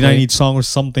 $1.99 each song or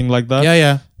something like that.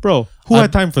 Yeah. Bro, who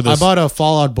had time for this? I bought a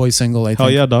Fall Out Boy single, I think. Oh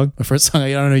yeah, dog. The first song,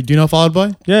 I don't know. Do you know Fall Out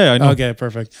Boy? Yeah, I know. Okay,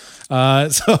 perfect. So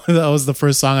that was the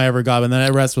first song I ever got, and then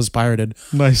the rest was pirated.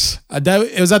 Nice.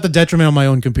 It was at the detriment of my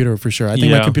own computer for sure. I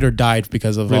think my computer died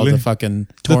because of all the fucking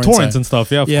torrents and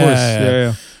stuff. Yeah, of course.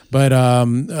 Yeah. But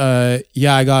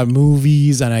I got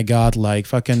movies and I got like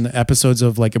fucking episodes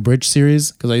of like a bridge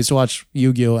series because I used to watch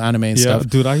Yu-Gi-Oh anime and stuff.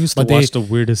 Dude, I used to watch the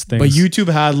weirdest things. But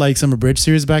YouTube had like some abridged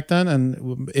series back then, and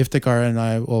Iftikhar and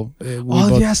I,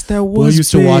 we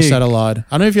used to watch that a lot. I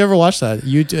don't know if you ever watched that.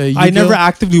 I never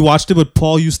actively watched it, but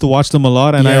Paul used to watch them a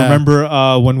lot. And I remember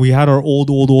when we had our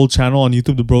old channel on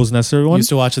YouTube, the Bros Necessary one. Used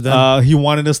to watch it then. He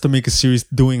wanted us to make a series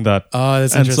doing that. Oh,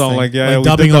 that's interesting. And so I'm like,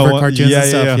 dubbing over cartoons and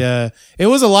stuff. Yeah. It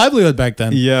was a lot livelihood back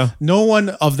then. Yeah. No one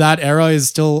of that era is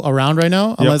still around right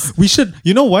now. Unless we should,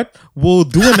 you know what? We'll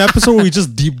do an episode where we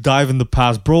just deep dive in the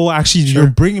past. Bro, actually, you're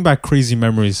bringing back crazy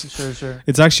memories. Sure.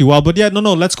 It's actually wild. But yeah,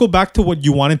 no. Let's go back to what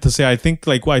you wanted to say. I think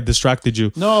like I distracted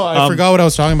you. No, I forgot what I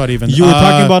was talking about even. You were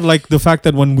talking about like the fact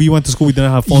that when we went to school, we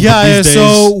didn't have phones. Yeah,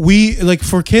 so we, like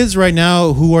for kids right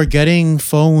now who are getting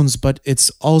phones, but it's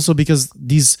also because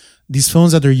these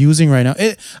phones that they're using right now,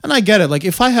 and I get it. Like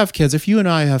if I have kids, if you and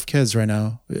I have kids right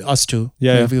now, us two,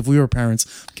 if we were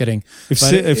parents, kidding.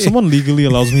 If someone legally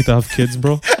allows me to have kids,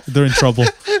 bro, they're in trouble.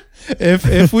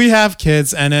 If we have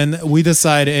kids and then we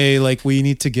decide, like we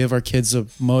need to give our kids a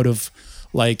mode of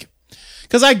like,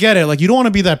 because I get it. Like you don't want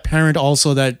to be that parent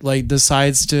also that like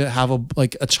decides to have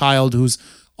a child who's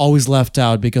always left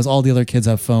out because all the other kids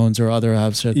have phones or other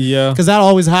have shit. Yeah. Because that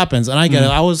always happens. And I get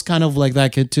it. I was kind of like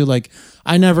that kid too. Like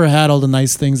I never had all the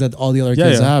nice things that all the other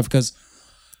kids have because,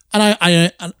 but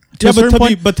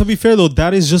to be fair though,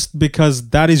 that is just because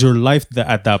that is your life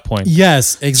at that point.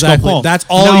 Yes, exactly. That's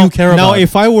all you care about. Now,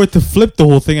 if I were to flip the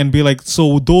whole thing and be like,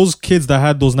 so those kids that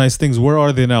had those nice things, where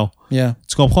are they now? Yeah.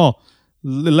 Tu comprends?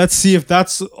 Let's see if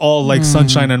that's all like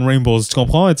sunshine and rainbows. Tu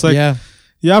comprends? It's like,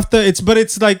 you have to, but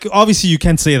it's like, obviously you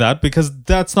can't say that because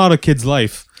that's not a kid's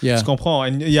life. Yeah. Tu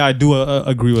comprends? And yeah, I do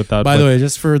agree with that. By the way,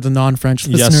 just for the non-French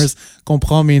listeners,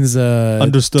 comprend means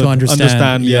understood. To understand.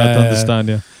 To understand,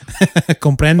 yeah.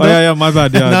 Comprendo? Oh, yeah, my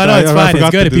bad. Yeah. no, it's fine. It's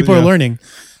good. People are learning.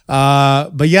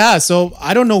 But yeah, so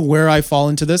I don't know where I fall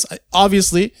into this.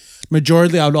 Obviously,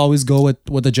 majority, I would always go with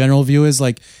what the general view is.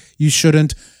 Like, you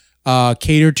shouldn't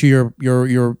cater to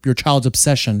your child's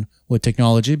obsession with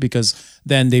technology because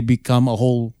then they become a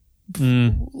whole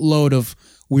load of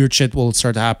weird shit will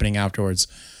start happening afterwards.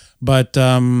 But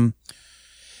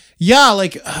yeah,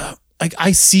 like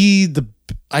I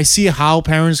see how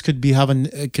parents could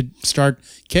start.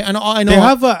 And I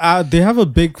know they have a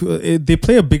big. They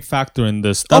play a big factor in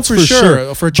this. That's for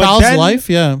sure. For a child's life,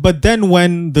 yeah. But then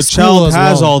when the child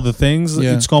has all the things,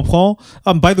 it's comprends.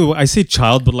 By the way, I say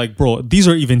child, but like, bro, these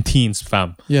are even teens,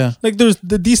 fam. Yeah. Like these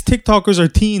TikTokers are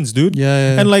teens, dude.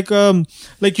 Yeah. And like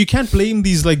you can't blame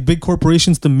these like big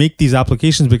corporations to make these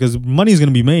applications because money is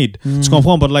gonna be made. It's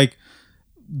comprends. But like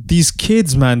these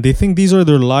kids, man, they think these are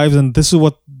their lives, and this is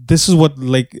what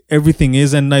like everything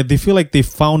is, and they feel like they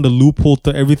found a loophole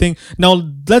to everything. Now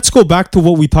let's go back to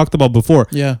what we talked about before.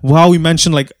 Yeah, how we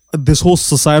mentioned like this whole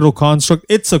societal construct.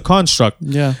 It's a construct.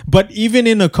 Yeah, but even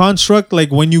in a construct,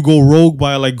 like when you go rogue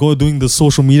by like doing the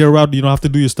social media route, you don't have to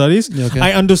do your studies. Yeah, okay.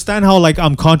 I understand how like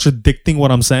I'm contradicting what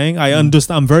I'm saying. I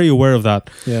understand. I'm very aware of that.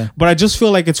 Yeah, but I just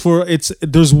feel like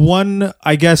there's one,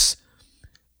 I guess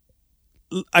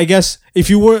if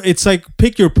you were, it's like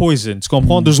pick your poison.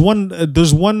 There's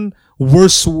one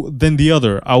worse than the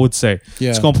other, I would say.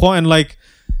 Yeah. And like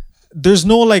there's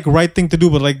no like right thing to do,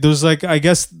 but like there's like, I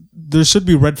guess there should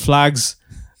be red flags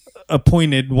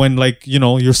appointed when like, you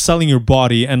know, you're selling your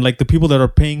body and like the people that are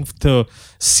paying to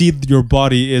see your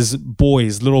body is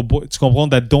little boys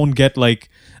that don't get like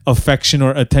affection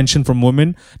or attention from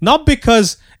women. Not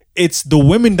because it's the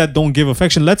women that don't give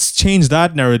affection. Let's change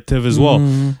that narrative as well.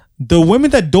 The women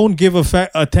that don't give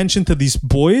attention to these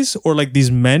boys or like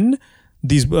these men,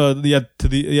 these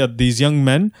young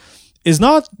men, is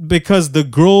not because the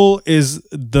girl is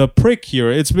the prick here.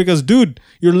 It's because, dude,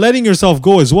 you're letting yourself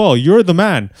go as well. You're the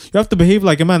man. You have to behave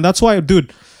like a man. That's why,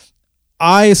 dude,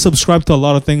 I subscribe to a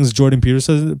lot of things Jordan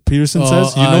Peterson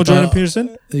says. You know Jordan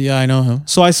Peterson? Yeah, I know him.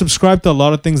 So I subscribe to a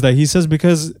lot of things that he says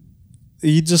because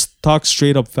he just talks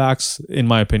straight up facts, in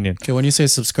my opinion. Okay, when you say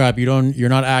subscribe, you're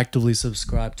not actively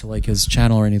subscribed to like his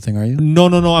channel or anything, are you? No.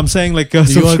 I'm saying like you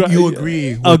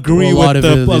agree with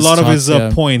a lot of his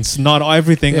points, not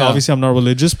everything. Yeah. Obviously, I'm not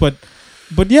religious, but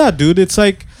yeah, dude, it's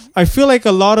like I feel like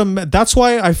a lot of that's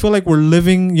why I feel like we're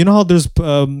living. You know how there's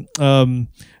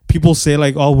people say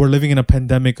like, oh, we're living in a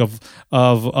pandemic of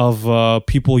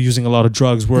people using a lot of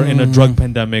drugs. We're in a drug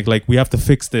pandemic. Like we have to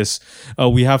fix this.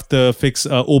 We have to fix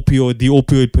the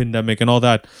opioid pandemic and all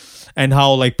that. And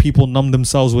how like people numb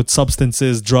themselves with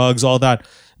substances, drugs, all that.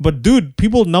 But dude,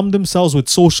 people numb themselves with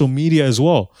social media as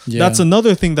well. Yeah. That's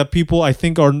another thing that people I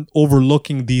think are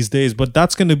overlooking these days. But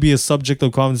that's going to be a subject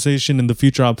of conversation in the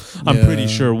future. I'm pretty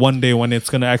sure one day when it's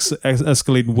going to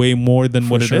escalate way more than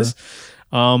what it is.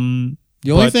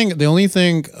 The only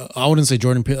thing I wouldn't say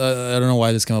Jordan. I don't know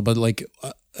why this came up, but like,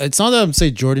 it's not that I'm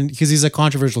saying Jordan because he's a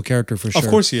controversial character for sure. Of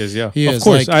course he is. Yeah, he of is.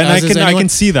 course, like, and I can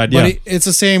see that. Yeah, but it's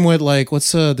the same with like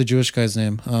what's the Jewish guy's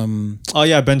name?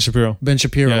 Ben Shapiro. Ben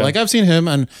Shapiro. Yeah. Like I've seen him,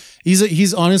 and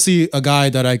he's honestly a guy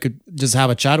that I could just have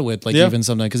a chat with, like even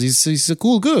something because he's a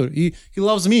cool dude. He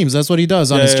loves memes. That's what he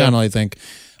does on his channel, I think.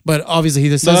 But obviously,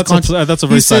 he says that's a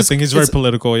very sad thing. He's very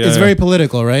political. Yeah, it's very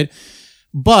political, right?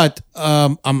 But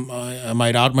I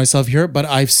might out myself here, but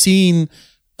I've seen,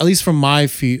 at least from my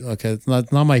feed. Okay, it's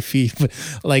not my feed, but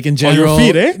like in general,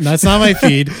 your feed, eh? That's not my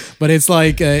feed, but it's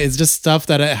like it's just stuff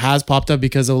that has popped up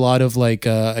because of a lot of like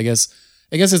I guess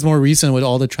it's more recent with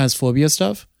all the transphobia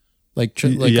stuff. Like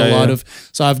a lot of,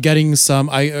 so I'm getting some.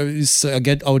 I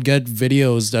would get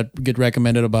videos that get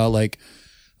recommended about like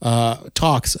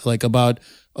talks like about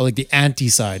like the anti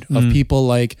side of people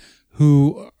like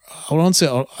who I won't say.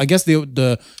 I guess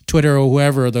the Twitter or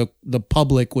whoever the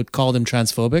public would call them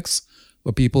transphobics,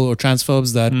 or people or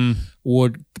transphobes that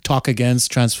would talk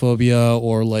against transphobia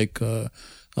or like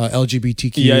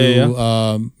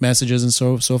LGBTQ messages and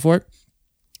so forth.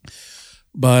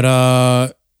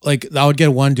 But like I would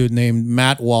get one dude named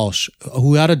Matt Walsh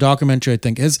who had a documentary. I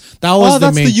think that's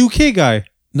the UK guy.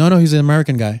 No, he's an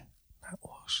American guy. Matt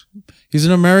Walsh. He's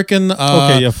an American.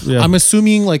 I'm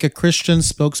assuming like a Christian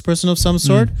spokesperson of some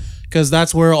sort because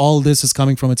that's where all this is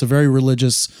coming from. It's a very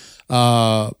religious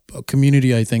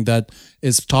community. I think that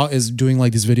is doing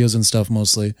like these videos and stuff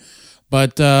mostly,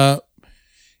 but a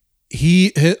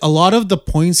lot of the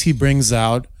points he brings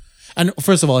out. And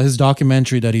first of all, his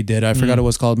documentary that he did, I forgot it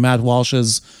was called, Matt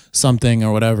Walsh's something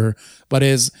or whatever. But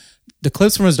the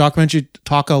clips from his documentary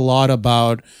talk a lot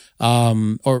about,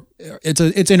 or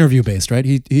it's interview based, right?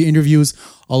 He interviews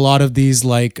a lot of these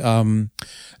like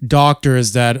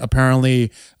doctors that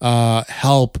apparently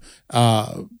help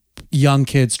young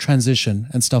kids transition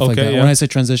and stuff like that. Yeah. When I say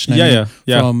transition, I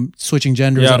mean from switching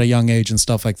genders at a young age and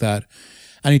stuff like that.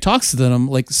 And he talks to them,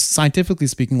 like scientifically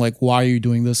speaking, like, why are you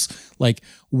doing this? Like,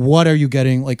 what are you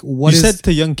getting? Like, what you said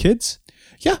to young kids?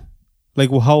 Yeah.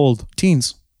 Like, how old?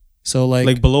 Teens. So,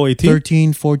 like below 18?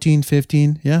 13, 14,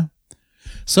 15. Yeah.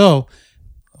 So,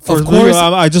 of course.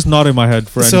 I just nodded my head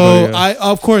for anybody. So,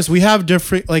 of course, we have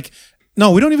different, like,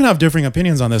 no, we don't even have differing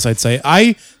opinions on this, I'd say.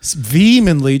 I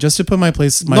vehemently, just to put my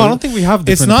place... I don't think we have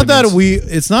different opinions.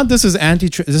 It's not this is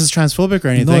this is transphobic or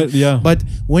anything. No, but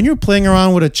when you're playing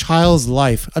around with a child's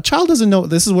life, a child doesn't know...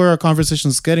 This is where our conversation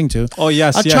is getting to. Oh,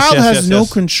 yes, A child has no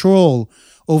control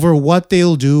over what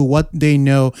they'll do, what they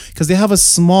know, because they have a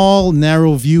small,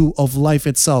 narrow view of life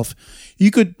itself.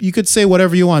 You could say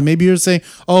whatever you want. Maybe you're saying,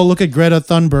 "Oh, look at Greta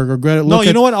Thunberg," or Greta. No,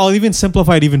 you know what? I'll even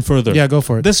simplify it even further. Yeah, go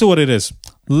for it. This is what it is.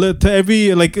 To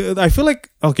every I feel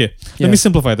like let me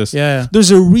simplify this. Yeah.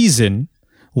 There's a reason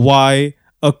why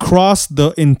across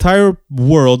the entire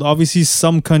world, obviously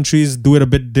some countries do it a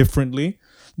bit differently.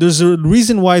 There's a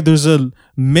reason why there's a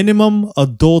minimum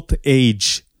adult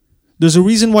age. There's a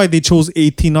reason why they chose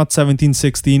 18, not 17,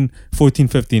 16, 14,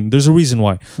 15. There's a reason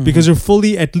why. Because you're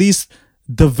fully at least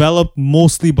developed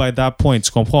mostly by that point.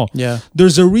 Tu comprends? Yeah.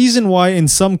 There's a reason why in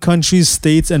some countries,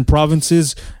 states, and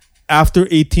provinces, after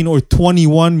 18 or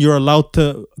 21, you're allowed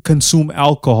to consume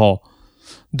alcohol.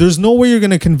 There's no way you're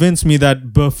going to convince me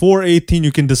that before 18,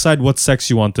 you can decide what sex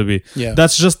you want to be. Yeah.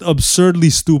 That's just absurdly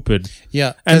stupid.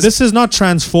 Yeah. And this is not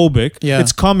transphobic. Yeah.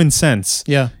 It's common sense.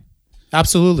 Yeah.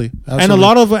 Absolutely.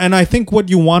 And I think what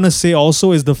you want to say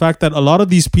also is the fact that a lot of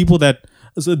these people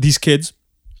these kids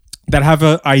that have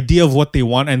an idea of what they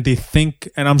want and they think,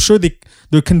 and I'm sure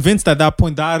they're convinced at that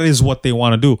point that is what they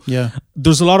want to do. Yeah.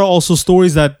 There's a lot of also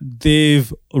stories that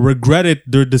they've regretted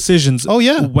their decisions. Oh,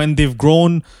 yeah. When they've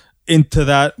grown into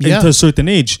a certain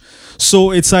age.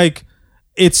 So it's like,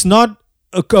 it's not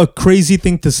a crazy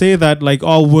thing to say that like,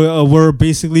 oh, we're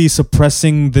basically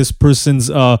suppressing this person's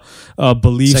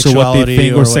beliefs or what they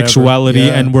think or sexuality,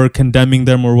 and we're condemning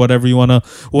them or whatever you want to,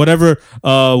 whatever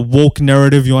woke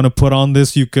narrative you want to put on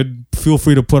this, you could feel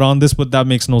free to put on this, but that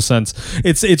makes no sense.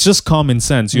 It's just common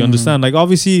sense. You understand? Like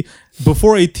obviously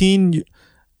before 18,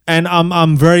 and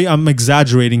I'm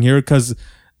exaggerating here because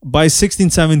by 16,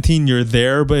 17 you're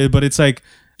there, but it's like,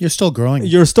 You're still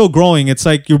growing. It's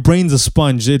like your brain's a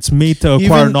sponge. It's made to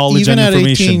acquire knowledge and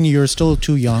information. Even at 18, you're still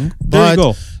too young. There you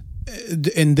go.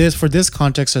 For this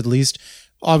context at least,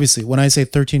 obviously, when I say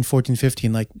 13, 14,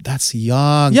 15, like that's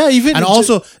young. Yeah, even and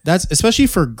also that's especially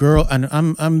for girl. And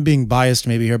I'm being biased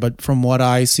maybe here, but from what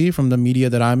I see from the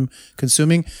media that I'm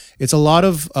consuming, it's a lot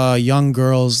of young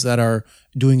girls that are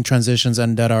doing transitions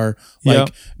and that are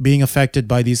like being affected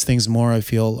by these things more. I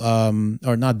feel,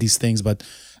 or not these things, but.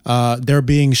 They're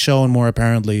being shown more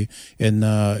apparently in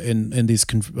these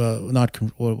I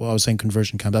was saying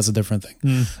conversion camp. That's a different thing.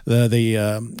 The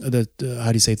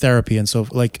how do you say therapy and so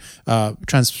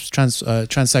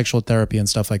transsexual therapy and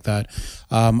stuff like that.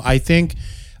 I think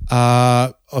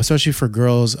especially for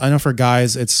girls. I know for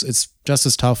guys, it's just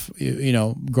as tough. You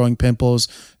know, growing pimples,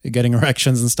 getting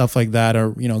erections and stuff like that,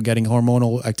 or you know, getting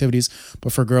hormonal activities.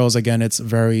 But for girls, again, it's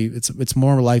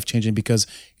more life changing because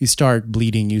you start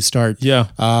bleeding, you start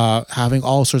having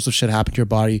all sorts of shit happen to your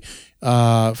body.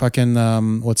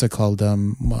 What's it called? I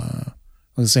was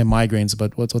gonna say migraines,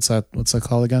 but what's that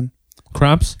called again?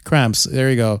 Cramps. There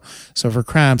you go. So for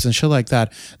cramps and shit like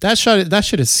that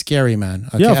shit is scary, man.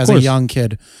 Okay, as a young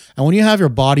kid, and when you have your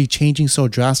body changing so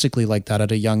drastically like that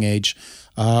at a young age,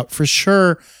 for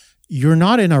sure, you're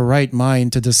not in a right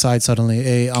mind to decide suddenly,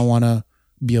 hey, I want to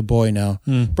be a boy now.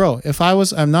 Bro,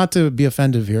 I'm not to be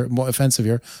offensive here, but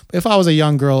if I was a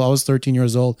young girl, I was 13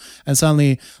 years old, and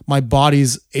suddenly my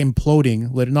body's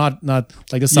imploding, not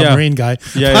like a submarine guy.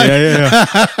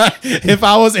 If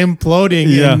I was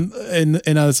imploding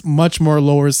in a much more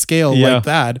lower scale like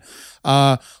that,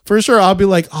 for sure I'll be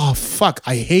like, oh fuck,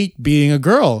 I hate being a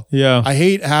girl. I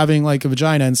hate having like a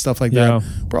vagina and stuff like that.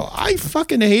 Bro, I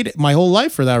fucking hate it my whole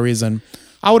life for that reason.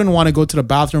 I wouldn't want to go to the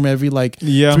bathroom every 3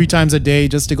 times a day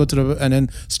just to go to and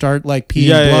then start like peeing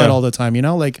blood all the time, you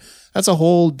know? Like that's a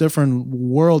whole different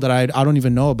world that I don't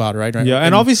even know about, right? Yeah,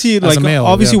 and obviously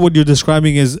what you're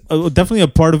describing is definitely a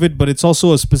part of it, but it's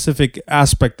also a specific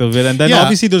aspect of it. And then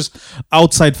obviously there's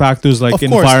outside factors like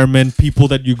environment, people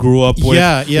that you grew up with,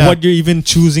 what you're even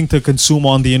choosing to consume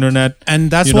on the internet. And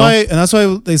that's why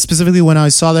specifically when I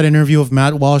saw that interview of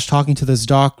Matt Walsh talking to this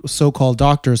so-called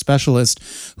doctor specialist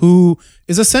who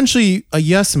is essentially a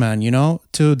yes man, you know,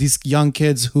 to these young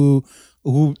kids who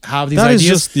have these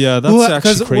ideas. That's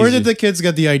actually crazy. Where did the kids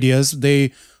get the ideas?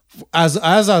 They, as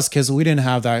us kids, we didn't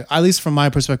have that. At least from my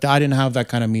perspective, I didn't have that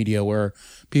kind of media where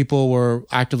people were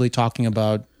actively talking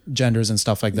about genders and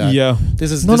stuff like that.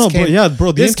 This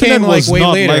came like way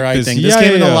later. I think this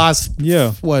came in the last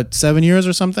 7 years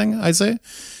or something, I'd say.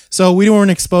 So we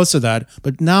weren't exposed to that,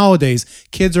 but nowadays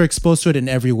kids are exposed to it in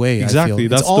every way. Exactly,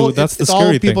 that's the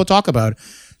scary thing. People talk about.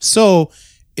 So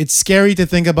it's scary to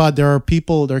think about there are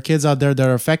kids out there that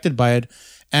are affected by it,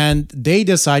 and they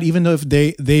decide, even though if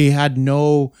they had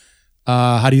no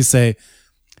actual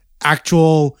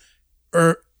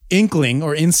or inkling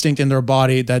or instinct in their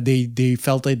body that they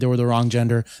felt like they were the wrong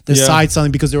gender, decide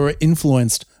something because they were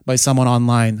influenced by someone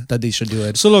online that they should do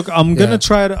it. So look, I'm gonna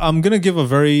give a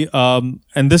very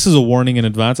and this is a warning in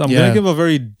advance. I'm gonna give a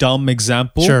very dumb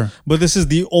example. Sure. But this is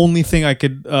the only thing I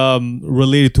could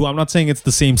relate it to. I'm not saying it's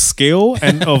the same scale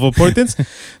and of importance,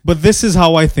 but this is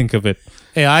how I think of it.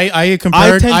 Hey, I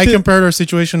compared our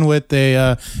situation with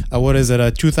a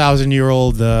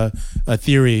 2,000-year-old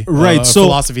theory, right?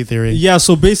 Philosophy theory. Yeah.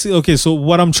 So basically, okay. So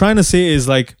what I'm trying to say is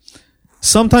like,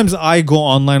 sometimes I go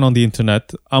online on the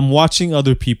internet. I'm watching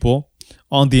other people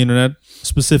on the internet,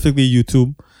 specifically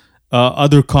YouTube,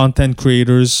 other content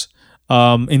creators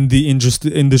in the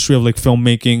industry of like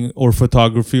filmmaking or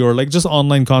photography or like just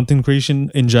online content creation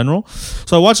in general.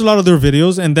 So I watch a lot of their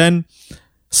videos, and then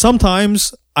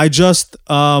sometimes I just,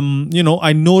 I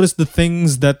notice the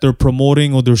things that they're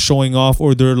promoting or they're showing off,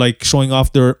 or they're like showing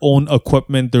off their own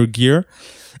equipment, their gear.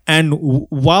 And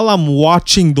while I'm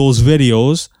watching those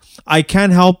videos, I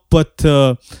can't help but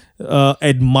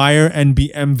admire and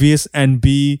be envious and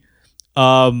be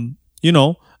lured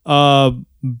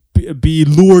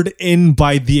in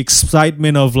by the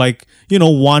excitement of like,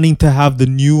 wanting to have the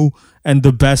new and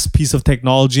the best piece of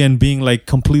technology and being like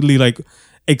completely like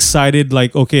excited,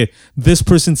 like, okay, this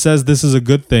person says this is a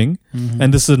good thing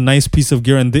and this is a nice piece of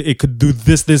gear and it could do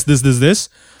this.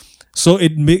 So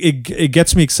it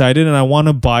gets me excited and I want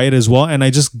to buy it as well, and I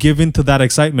just give in to that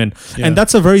excitement. And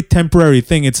that's a very temporary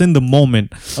thing. It's in the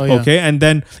moment. Okay, and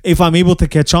then if I'm able to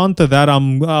catch on to that,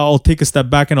 I'll take a step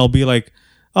back and I'll be like,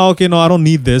 oh, okay, no, I don't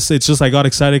need this. It's just I got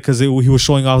excited because he was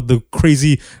showing off the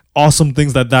crazy awesome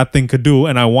things that thing could do,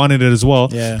 and I wanted it as well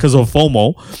because of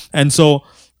FOMO. And so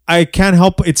I can't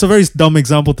help, it's a very dumb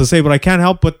example to say, but I can't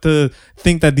help but to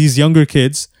think that these younger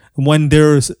kids, when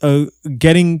they're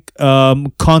getting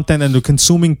content and they're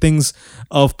consuming things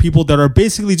of people that are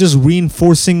basically just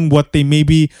reinforcing what they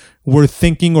maybe were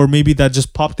thinking, or maybe that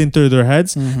just popped into their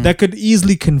heads, that could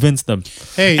easily convince them.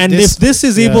 Hey, and if this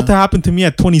is able to happen to me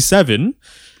at 27,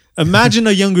 imagine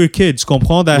a younger kid,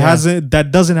 that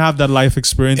doesn't have that life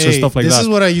experience or stuff like that. This is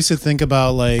what I used to think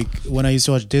about, like when I used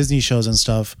to watch Disney shows and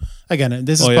stuff. Again,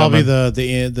 this is probably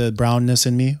the brownness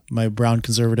in me, my brown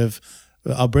conservative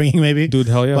upbringing, maybe. Dude,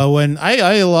 hell yeah. But when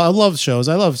I love shows,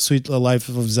 I love Sweet Life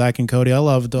of Zach and Cody. I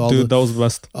loved all that was the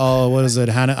best. Oh, what is it?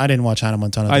 Hannah? I didn't watch Hannah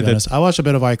Montana, to be honest. I watched a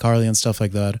bit of iCarly and stuff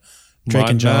like that. Drake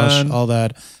and Josh, all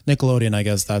that. Nickelodeon, I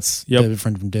guess that's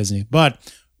different from Disney. But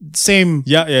same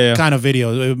kind of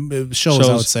video shows,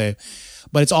 I would say.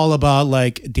 but it's all about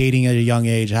like dating at a young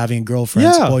age, having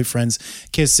girlfriends, Yeah. boyfriends,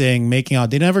 kissing, making out.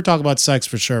 They never talk about sex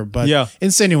for sure, but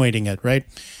insinuating it, right?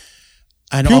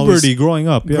 And Puberty, growing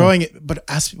up. Yeah. But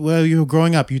as well, you're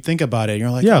growing up, you think about it, and you're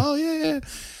like, oh yeah.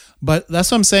 But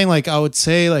that's what I'm saying. Like I would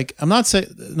say, like I'm not saying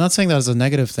that as a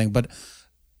negative thing, but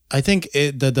I think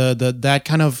that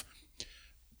kind of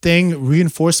thing,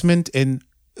 reinforcement in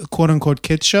quote unquote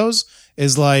kids shows,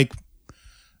 is like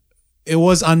it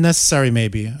was unnecessary.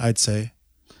 Maybe I'd say.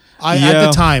 At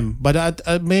the time,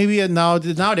 but maybe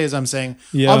nowadays I'm saying,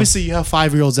 obviously you have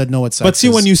 5-year-olds that know what sex is. But see,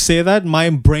 when you say that, my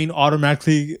brain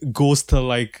automatically goes to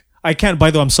like, I can't,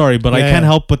 by the way, I'm sorry, but I can't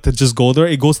help but to just go there.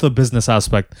 It goes to the business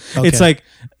aspect. Okay. It's like,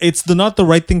 it's not the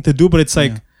right thing to do, but it's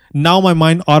like, now my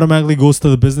mind automatically goes to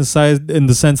the business side in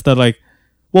the sense that like,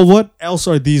 well, what else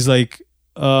are these like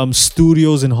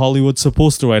studios in Hollywood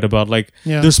supposed to write about? Like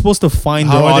they're supposed to find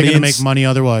their audience. How are they going to make money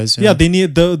otherwise? Yeah, they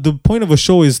need the point of a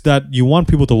show is that you want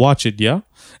people to watch it. Yeah,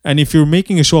 and if you're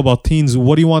making a show about teens,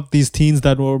 what do you want these teens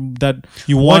that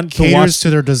you want to watch to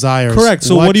their desires? Correct.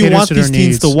 So what do you want these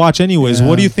teens to watch anyways?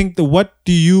 What do you think? What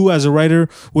do you as a writer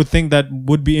would think that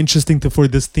would be interesting for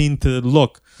this teen to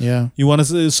look? Yeah, you want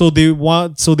to. So they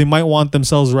might want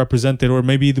themselves represented, or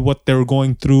maybe what they're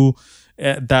going through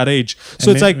at that age.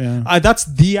 So it's like that's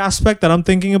the aspect that I'm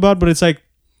thinking about, but it's like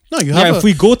if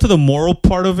we go to the moral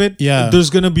part of it,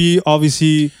 there's gonna be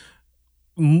obviously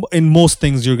in most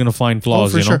things you're gonna find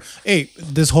flaws. For sure. Hey,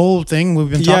 this whole thing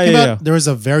we've been talking about, there is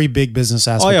a very big business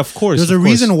aspect. Oh yeah, of course. There's a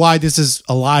reason why this is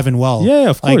alive and well. Yeah,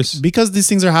 of course. Because these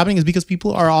things are happening is because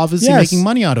people are obviously making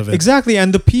money out of it. Exactly,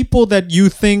 and the people that you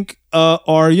think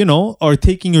are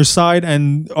taking your side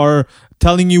and are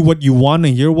telling you what you want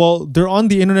to hear, well, they're on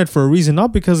the internet for a reason,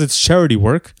 not because it's charity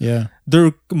work. Yeah,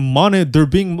 they're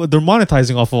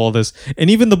monetizing off of all this, and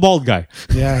even the bald guy.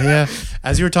 Yeah.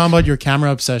 As you were talking about your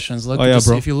camera obsessions, look,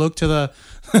 bro. If you look to the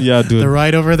dude, the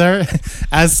right over there,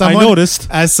 I noticed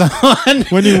as someone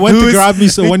when you went to grab me.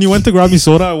 So when you went to grab me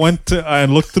soda, I went to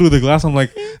and looked through the glass. I'm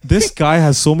like, this guy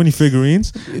has so many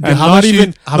figurines, and not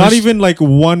even like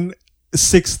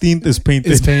 1/16 is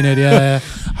painted. It's painted, yeah.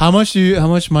 How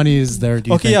much money is there?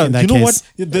 Do you think? In that case?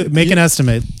 Make an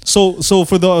estimate. So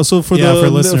for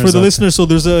the listeners, so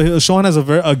there's Sean has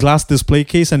a glass display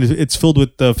case and it's filled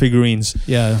with figurines.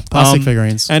 Yeah, plastic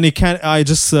figurines. And it can't. I'm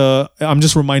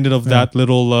just reminded of that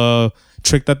little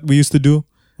trick that we used to do.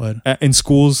 What? In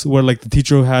schools where like the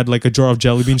teacher had like a jar of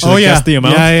jelly beans. Guess the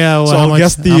amount. Yeah. Well, so I'll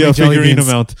guess the figurine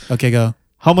amount. Okay, go.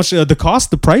 How much the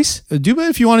cost, the price? Do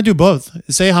if you want to do both.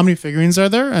 Say how many figurines are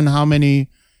there and how many.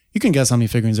 You can guess how many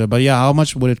figurines are, but how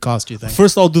much would it cost? Do you think?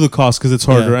 First, I'll do the cost because it's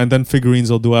harder, and then figurines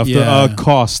I'll do after.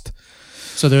 Cost.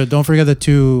 So don't forget the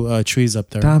two trees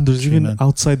up there. Damn, there's even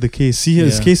outside the case. See,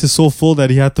 his case is so full that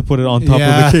he had to put it on top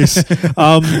of the case.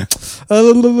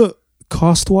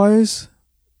 Cost wise,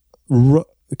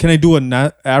 can I do an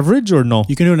average or no?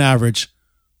 You can do an average.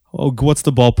 Oh, what's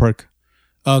the ballpark?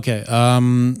 Okay.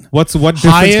 What difference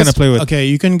can I play with? Okay,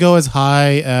 you can go as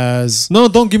high as. No,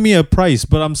 don't give me a price,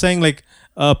 but I'm saying like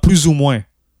plus ou moins,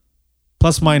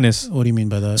 plus minus. What do you mean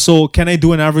by that? So can I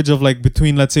do an average of like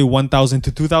between let's say 1,000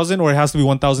 to 2,000, or it has to be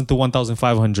 1,000 to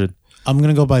 1,500? I'm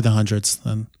gonna go by the hundreds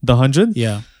then. The 100?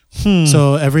 Yeah.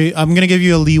 So I'm gonna give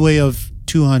you a leeway of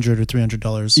 $200 or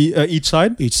 $300 each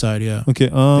side. Each side, yeah. Okay.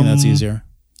 I think that's easier.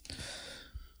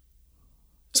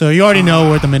 So you already know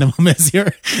what the minimum is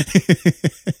here.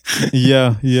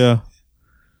 Yeah.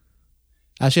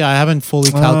 Actually, I haven't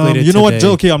fully calculated. You know what?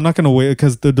 Okay, I'm not gonna wait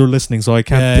because they're listening, so I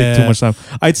can't take too much time.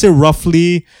 I'd say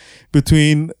roughly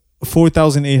between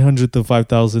 4,800 to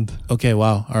 5,000. Okay.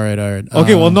 Wow. All right.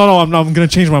 Okay. Well, no. I'm gonna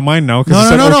change my mind now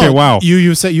because no. Okay. Wow.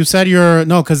 You said you're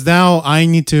no because now I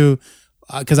need to.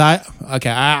 Because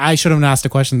I should have asked a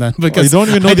question then because you don't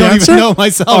even know I the don't answer? even know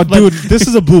myself. Oh, dude, this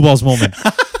is a blue balls moment.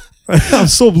 I'm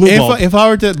so blue ball. If I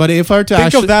were to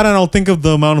think of that, and I'll think of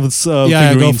the amount of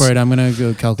figurines. Go for it. I'm gonna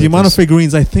go calculate the amount of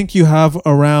figurines. I think you have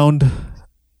around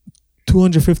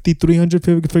 250, 300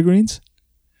 figurines.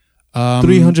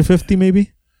 350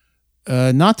 maybe.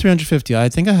 Not 350. I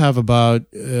think I have about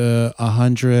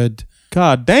 100.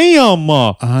 God damn.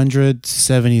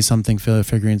 170 something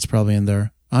figurines probably in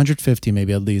there. 150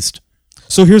 maybe at least.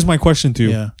 So here's my question to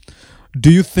you. Yeah. Do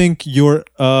you think you're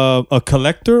a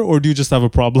collector or do you just have a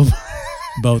problem?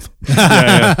 Both.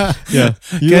 Yeah.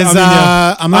 Because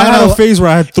I'm I not had a a phase where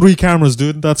I had 3 cameras,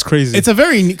 dude. That's crazy. It's a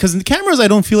very because the cameras I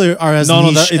don't feel are as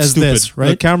niche it's as stupid. this, right?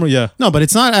 The camera, yeah. No, but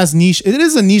it's not as niche. It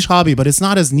is a niche hobby, but it's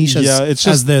not as niche as, it's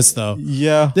as this though.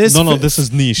 Yeah. This This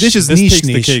is niche. This is takes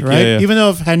niche, the cake, right? Yeah. Even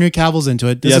though if Henry Cavill's into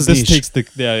it, this is this niche. takes the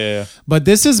yeah. But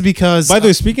this is because By the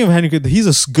way, speaking of Henry, he's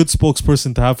a good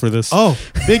spokesperson to have for this. oh,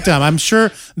 big time. I'm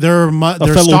sure their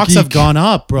fellow stocks have geek. gone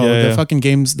up, bro. Yeah, the yeah. fucking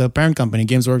games, the parent company,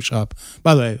 Games Workshop.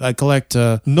 By the way, I collect.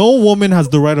 No woman has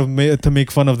the right to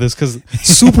make fun of this because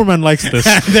Superman likes this.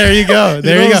 There you go.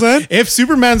 There know you what I'm go. saying? If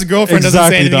Superman's girlfriend doesn't say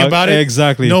Exactly, anything dog. about it,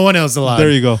 Exactly. no one else allowed. There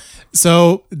you go.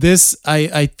 So this,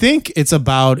 I think it's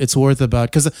worth about,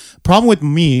 because the problem with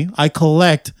me, I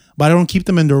collect, but I don't keep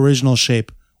them in the original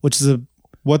shape, which is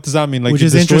What does that mean? Like which you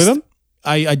is destroy interesting. them?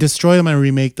 I destroy them and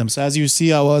remake them. So as you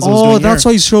see, I was Oh, doing that's here.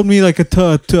 why you showed me like a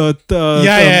turban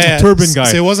guy.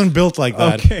 So it wasn't built like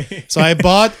that. Okay. So I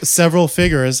bought several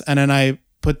figures and then I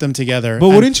put them together. But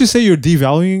And wouldn't you say you're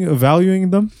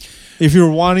valuing them? If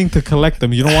you're wanting to collect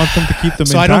them, you don't want them to keep them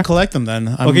so intact? I don't collect them then.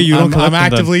 Okay, you don't collect I'm them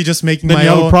then. actively just making Then my you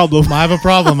have a own problem. I have a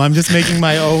problem. I'm just making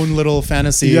my own little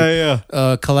fantasy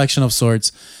Yeah. collection of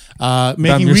sorts. you're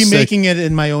Remaking it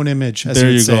in my own image, as There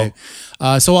you would you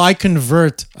say. So I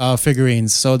convert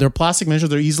figurines. So they're plastic miniatures.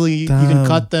 They're easily, you can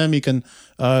cut them, you can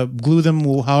glue them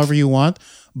however you want.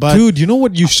 But Dude, you know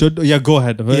what you should? Yeah, go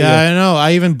ahead. yeah, I know.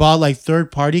 I even bought like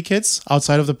third-party kits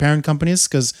outside of the parent companies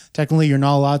because technically you're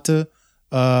not allowed to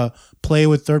play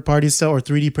with third-party stuff or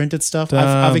 3D printed stuff.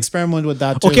 I've experimented with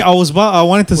that too. Okay, I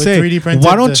wanted to With say, 3D printed,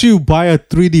 why don't you buy a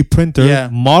 3D printer, Yeah.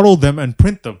 model them, and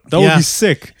print them? That would be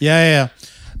sick. Yeah.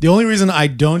 The only reason I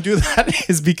don't do that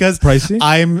is because Pricey?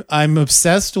 I'm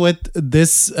obsessed with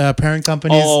this parent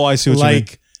company's I see what you mean.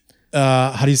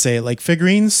 how do you say it? Like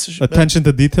figurines, Attention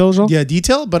to detail, Jean? yeah,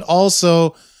 detail, but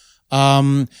also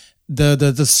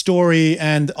the story,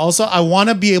 and also I want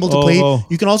to be able to play.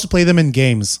 You can also play them in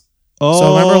games.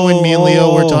 So remember when me and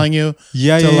Leo were telling you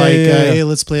hey,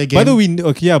 let's play a game. By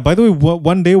the way,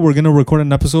 one day we're gonna record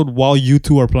an episode while you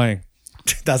two are playing.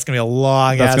 That's gonna be a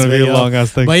long That's ass gonna video. be a long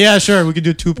ass thing. But yeah, sure, we could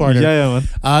do 2-parter. Yeah,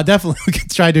 man. Definitely, we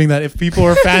could try doing that. If people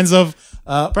are fans of,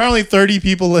 apparently 30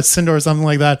 people listened or something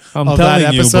like that I'm of that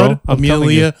telling you, episode bro. of me and telling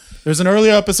you. Leah. There's an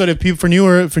earlier episode of people for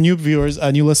new viewers,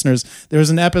 new listeners. There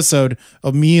was an episode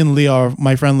of me and Leo, or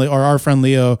my friend Leo, or our friend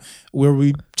Leo, where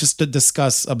we just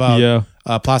discuss about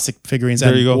plastic figurines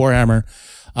and Warhammer.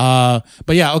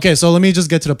 But yeah, okay. So let me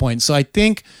just get to the point. So I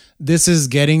think this is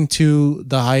getting to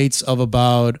the heights of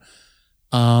about.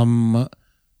 I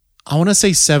want to say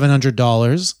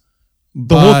 $700.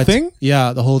 The whole thing?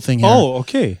 Yeah, the whole thing. Here. Oh,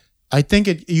 okay. I think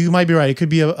you might be right. It could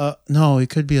be no, it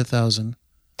could be 1,000.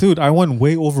 Dude, I went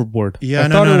way overboard. Yeah, I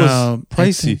thought it was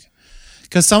pricey.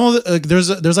 Because some of the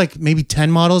there's like maybe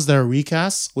 10 models that are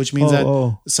recasts, which means that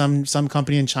Oh. some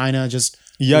company in China just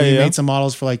Yeah. made some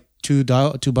models for like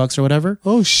 $2 or whatever.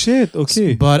 Oh shit.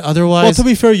 Okay. But otherwise, Well, to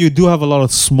be fair, you do have a lot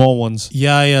of small ones.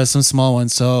 yeah, some small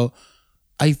ones. So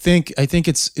I think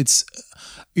it's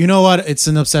you know what? It's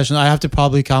an obsession. I have to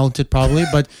probably count it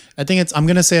but I think I'm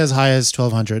gonna say as high as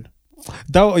 $1,200.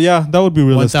 That would be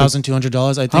realistic.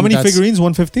 $1,200. I think. How many figurines?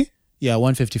 150? Yeah,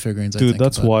 150 figurines. Dude,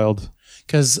 that's wild.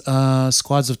 Because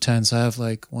squads of 10, so I have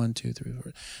like 1, 2, 3,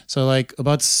 4. So like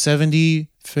about 70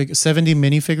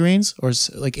 mini figurines or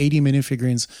like 80 mini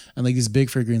figurines, and like these big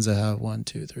figurines I have 1,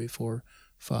 2, 3, 4,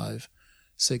 5,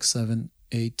 6, 7,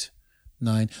 8,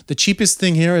 9. The cheapest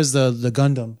thing here is the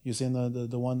Gundam. You see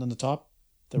the one on the top?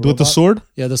 With the sword?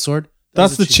 Yeah, the sword.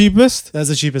 That's the cheapest? That's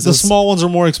the cheapest. The small ones are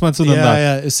more expensive than that.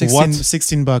 Yeah, it's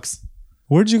 16 bucks.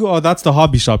 Where'd you go? Oh, that's the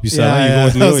hobby shop you said. Yeah, huh? You yeah. go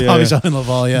with That's Leo? hobby shop in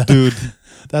Laval, yeah. Dude.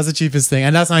 That's the cheapest thing.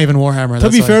 And that's not even Warhammer. To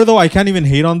be fair though, I can't even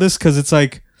hate on this because it's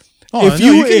like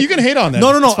you can hate on that.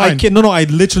 No, I can't. No, I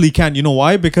literally can't. You know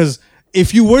why? Because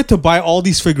if you were to buy all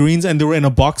these figurines and they were in a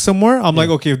box somewhere, I'm like,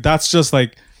 okay, that's just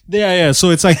like yeah.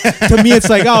 So it's like to me, it's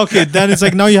like okay. Then it's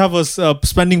like now you have a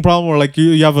spending problem, or like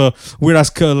you have a weird ass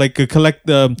collect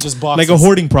just boxes. like a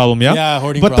hoarding problem. Yeah,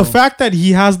 hoarding. But problem. the fact that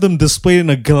he has them displayed in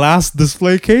a glass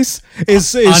display case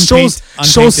shows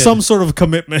unpainted. some sort of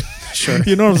commitment. Sure,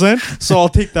 you know what I'm saying. So I'll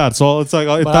take that. So it's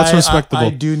like that's respectable. I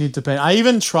do need to paint. I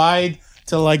even tried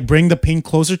to like bring the paint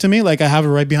closer to me. Like I have it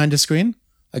right behind the screen.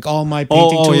 Like all my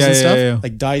painting tools and stuff,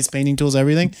 like dyes, painting tools,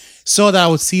 everything, so that I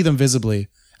would see them visibly.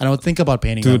 And I would think about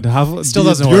painting Dude, them. Still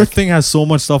doesn't your work. thing has so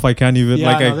much stuff I can't even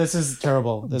this is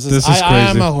terrible. This is crazy. I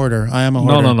am a hoarder.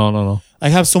 No. I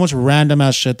have so much random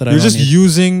ass shit that I You're don't just need.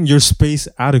 using your space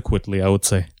adequately, I would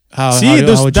say. How would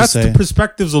that's you say? the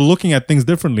perspectives of looking at things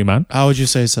differently, man. How would you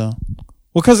say so?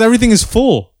 Well, because everything is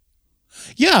full.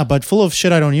 Yeah, but full of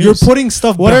shit I don't use. You're putting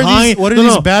stuff what behind. What are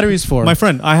these batteries for? My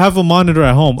friend, I have a monitor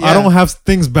at home. I Yeah. don't have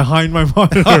things behind my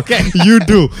monitor. Okay. You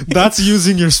do. That's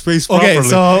using your space properly. Okay,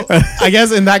 so I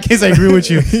guess in that case I agree with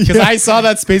you because I saw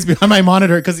that space behind my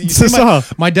monitor because you see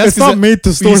my desk it's is not made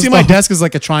to store You see my stuff. desk is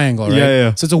like a triangle, right?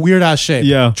 Yeah. So it's a weird ass shape.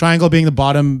 Yeah. Triangle being the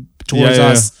bottom towards Yeah.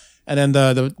 us. And then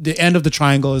the end of the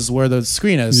triangle is where the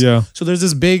screen is. Yeah. So there's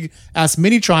this big ass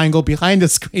mini triangle behind the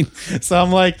screen. So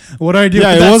I'm like, what do I do?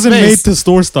 Yeah, with it that wasn't space? made to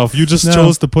store stuff. You just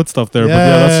chose to put stuff there. But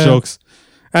yeah, that's jokes.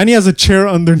 And he has a chair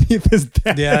underneath his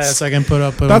desk. Yeah, so I can put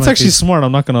up. That's actually smart.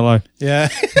 I'm not gonna lie. Yeah.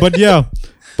 But yeah,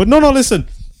 but no. Listen,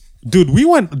 dude, we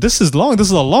went. This is long. This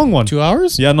is a long one. 2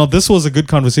 hours? Yeah, no, this was a good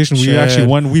conversation. We Shit. actually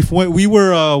went. We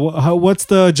were. What's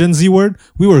the Gen Z word?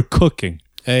 We were cooking.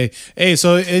 Hey.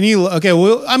 So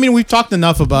well, I mean, we've talked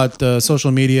enough about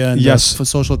social media and for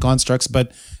social constructs,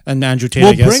 and Andrew Tate.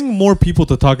 We'll I guess. bring more people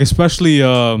to talk, especially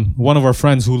one of our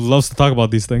friends who loves to talk about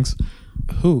these things.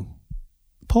 Who?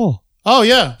 Paul. Oh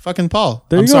yeah, fucking Paul.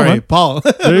 There you go, sorry, man. Paul.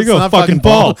 There you It's go, not fucking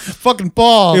Paul. Fucking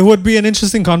Paul. It would be an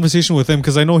interesting conversation with him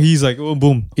because I know he's like, oh,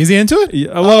 boom. Is he into it?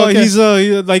 Yeah, well, okay. he's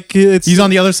like it's. He's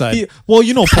on the other side. Well,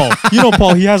 you know Paul.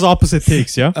 Paul. He has opposite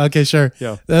takes. Yeah. Okay, sure.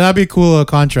 Yeah. That'd be a cool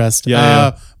contrast.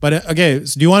 Yeah. But okay,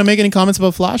 so do you want to make any comments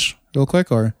about Flash real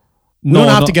quick or? We don't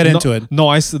have to get into it. No,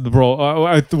 I said, bro.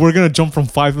 We're gonna jump from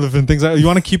 5 different things. You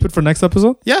want to keep it for next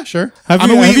episode? Yeah, sure. Have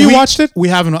you watched it? We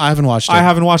haven't. I haven't watched it. I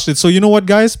haven't watched it. So you know what,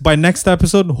 guys? By next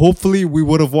episode, hopefully we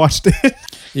would have watched it.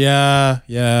 Yeah.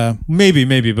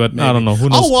 Maybe, but I don't know. Who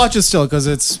knows? I'll watch it still because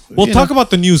it's. We'll talk about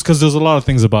the news because there's a lot of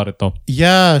things about it, though.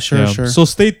 Yeah, sure. So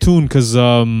stay tuned because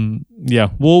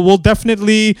we'll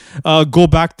definitely go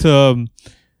back to.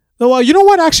 Well, you know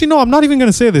what? Actually, no. I'm not even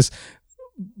gonna say this.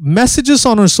 Message us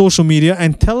on our social media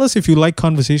and tell us if you like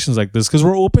conversations like this because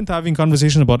we're open to having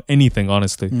conversation about anything,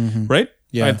 honestly. Right?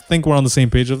 Yeah. I think we're on the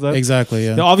same page of that. Exactly.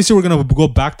 Yeah. Now, obviously, we're gonna go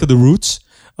back to the roots,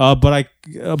 but I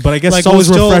guess Like, it's always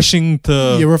we're still- refreshing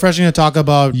to. You're refreshing to talk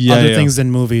about other things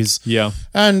than movies. Yeah.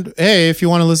 And hey, if you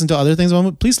want to listen to other things,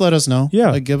 please let us know.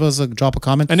 Yeah. Like give us drop a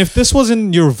comment. And if this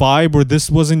wasn't your vibe or this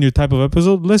wasn't your type of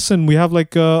episode, listen, we have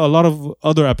like a lot of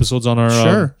other episodes on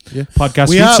our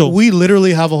podcast. We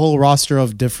literally have a whole roster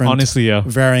of different, honestly,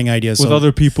 varying ideas with so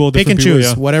other people. pick and people,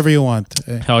 choose whatever you want.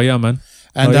 Hell yeah, man.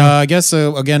 And I guess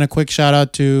again a quick shout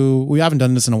out to we haven't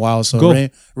done this in a while, so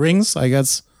Rings, I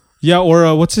guess. Yeah,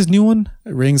 or what's his new one?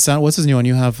 Rings sound. What's his new one?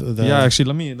 You have the. Yeah, actually,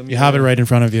 let me. You have it right in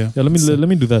front of you. Yeah, let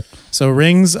me do that. So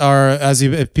Rings are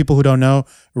if people who don't know,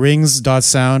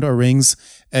 Rings.sound or Rings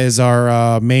is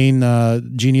our main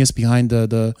genius behind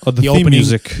the theme opening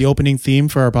music, the opening theme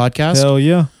for our podcast. Hell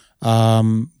yeah.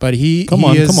 But he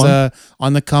is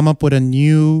on the come up with a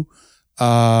new,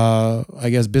 I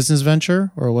guess, business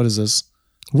venture or what is this?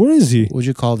 Where is he? What would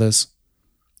you call this?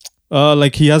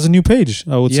 Like he has a new page.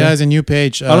 I would say. Yeah, he has a new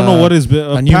page. I don't know what is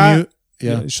a new.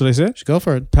 Yeah, should I say it? Go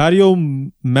for it. Patio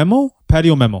Memo.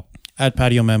 At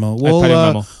Patio Memo.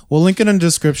 We'll link it in the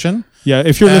description. Yeah,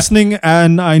 if you're listening,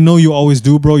 and I know you always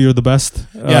do, bro, you're the best.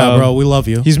 Yeah, bro, we love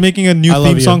you. He's making a new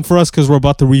theme song for us because we're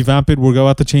about to revamp it. We're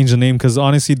about to change the name because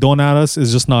honestly, Don't At Us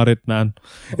is just not it, man.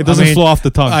 It doesn't flow off the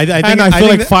tongue. I feel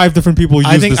like 5 different people use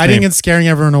this name. I think it's scaring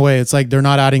everyone away. It's like they're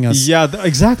not adding us. Yeah,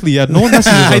 exactly. Yeah, no one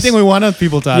messages us. I think we want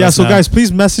people to add us. Yeah, so guys,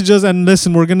 please message us and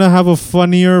listen. We're gonna have a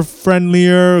funnier,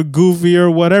 friendlier,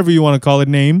 goofier, whatever you want to call it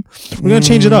name. We're gonna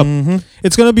change it up.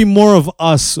 It's gonna be more of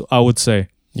us, I would say.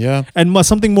 Yeah. And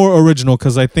something more original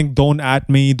because I think Don't At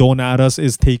Me, Don't At Us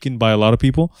is taken by a lot of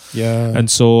people. Yeah. And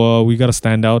so we got to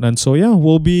stand out. And so, yeah,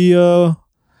 we'll be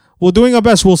doing our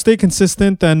best. We'll stay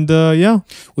consistent and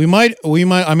We might,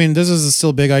 I mean, this is a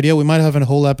still big idea. We might have a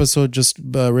whole episode just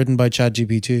written by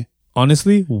ChatGPT.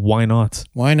 Honestly, why not?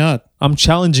 Why not? I'm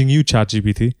challenging you,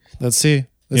 ChatGPT. Let's see.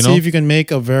 Let's see if you can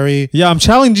make a very... Yeah, I'm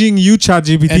challenging you,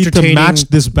 ChatGPT, to match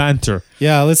this banter.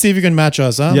 Yeah, let's see if you can match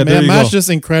us, huh? Yeah, there you match go. this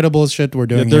incredible shit we're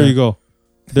doing. Yeah, there you go.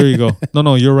 There you go.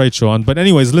 No, you're right, Sean. But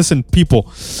anyways, listen,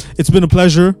 people, it's been a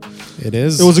pleasure. It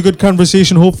is. It was a good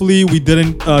conversation. Hopefully, we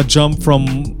didn't jump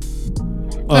from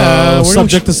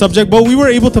subject to subject, but we were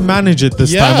able to manage it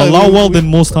this time a lot well than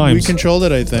most times. We controlled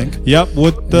it, I think. Yep.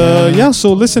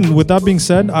 So listen, with that being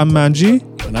said, I'm Manji.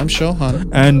 And I'm Shohan.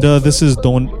 And this is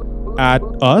Don't At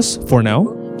Us for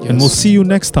now. Yes. And we'll see you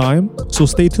next time. So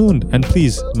stay tuned. And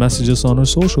please message us on our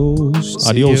socials.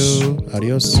 Adios.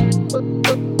 Adios.